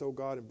direct us, oh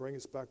God, and bring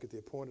us back at the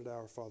appointed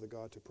hour, Father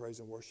God, to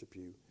praise and worship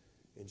you.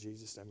 In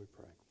Jesus' name we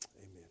pray.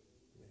 Amen.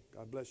 Amen.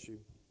 God bless you.